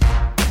 folks.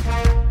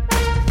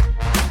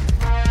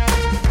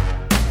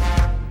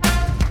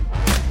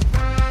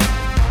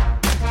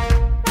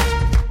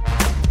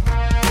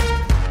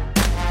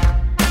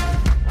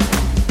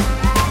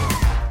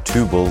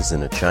 Two Bulls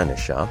in a China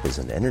Shop is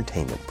an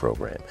entertainment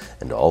program,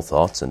 and all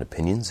thoughts and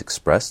opinions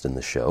expressed in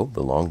the show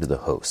belong to the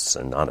hosts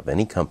and not of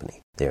any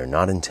company. They are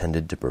not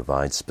intended to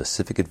provide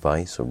specific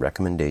advice or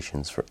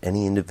recommendations for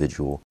any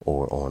individual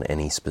or on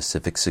any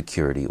specific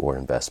security or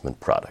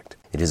investment product.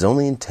 It is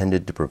only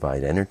intended to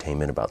provide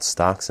entertainment about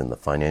stocks in the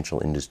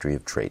financial industry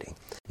of trading.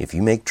 If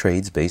you make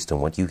trades based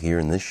on what you hear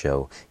in this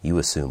show, you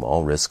assume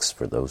all risks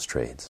for those trades.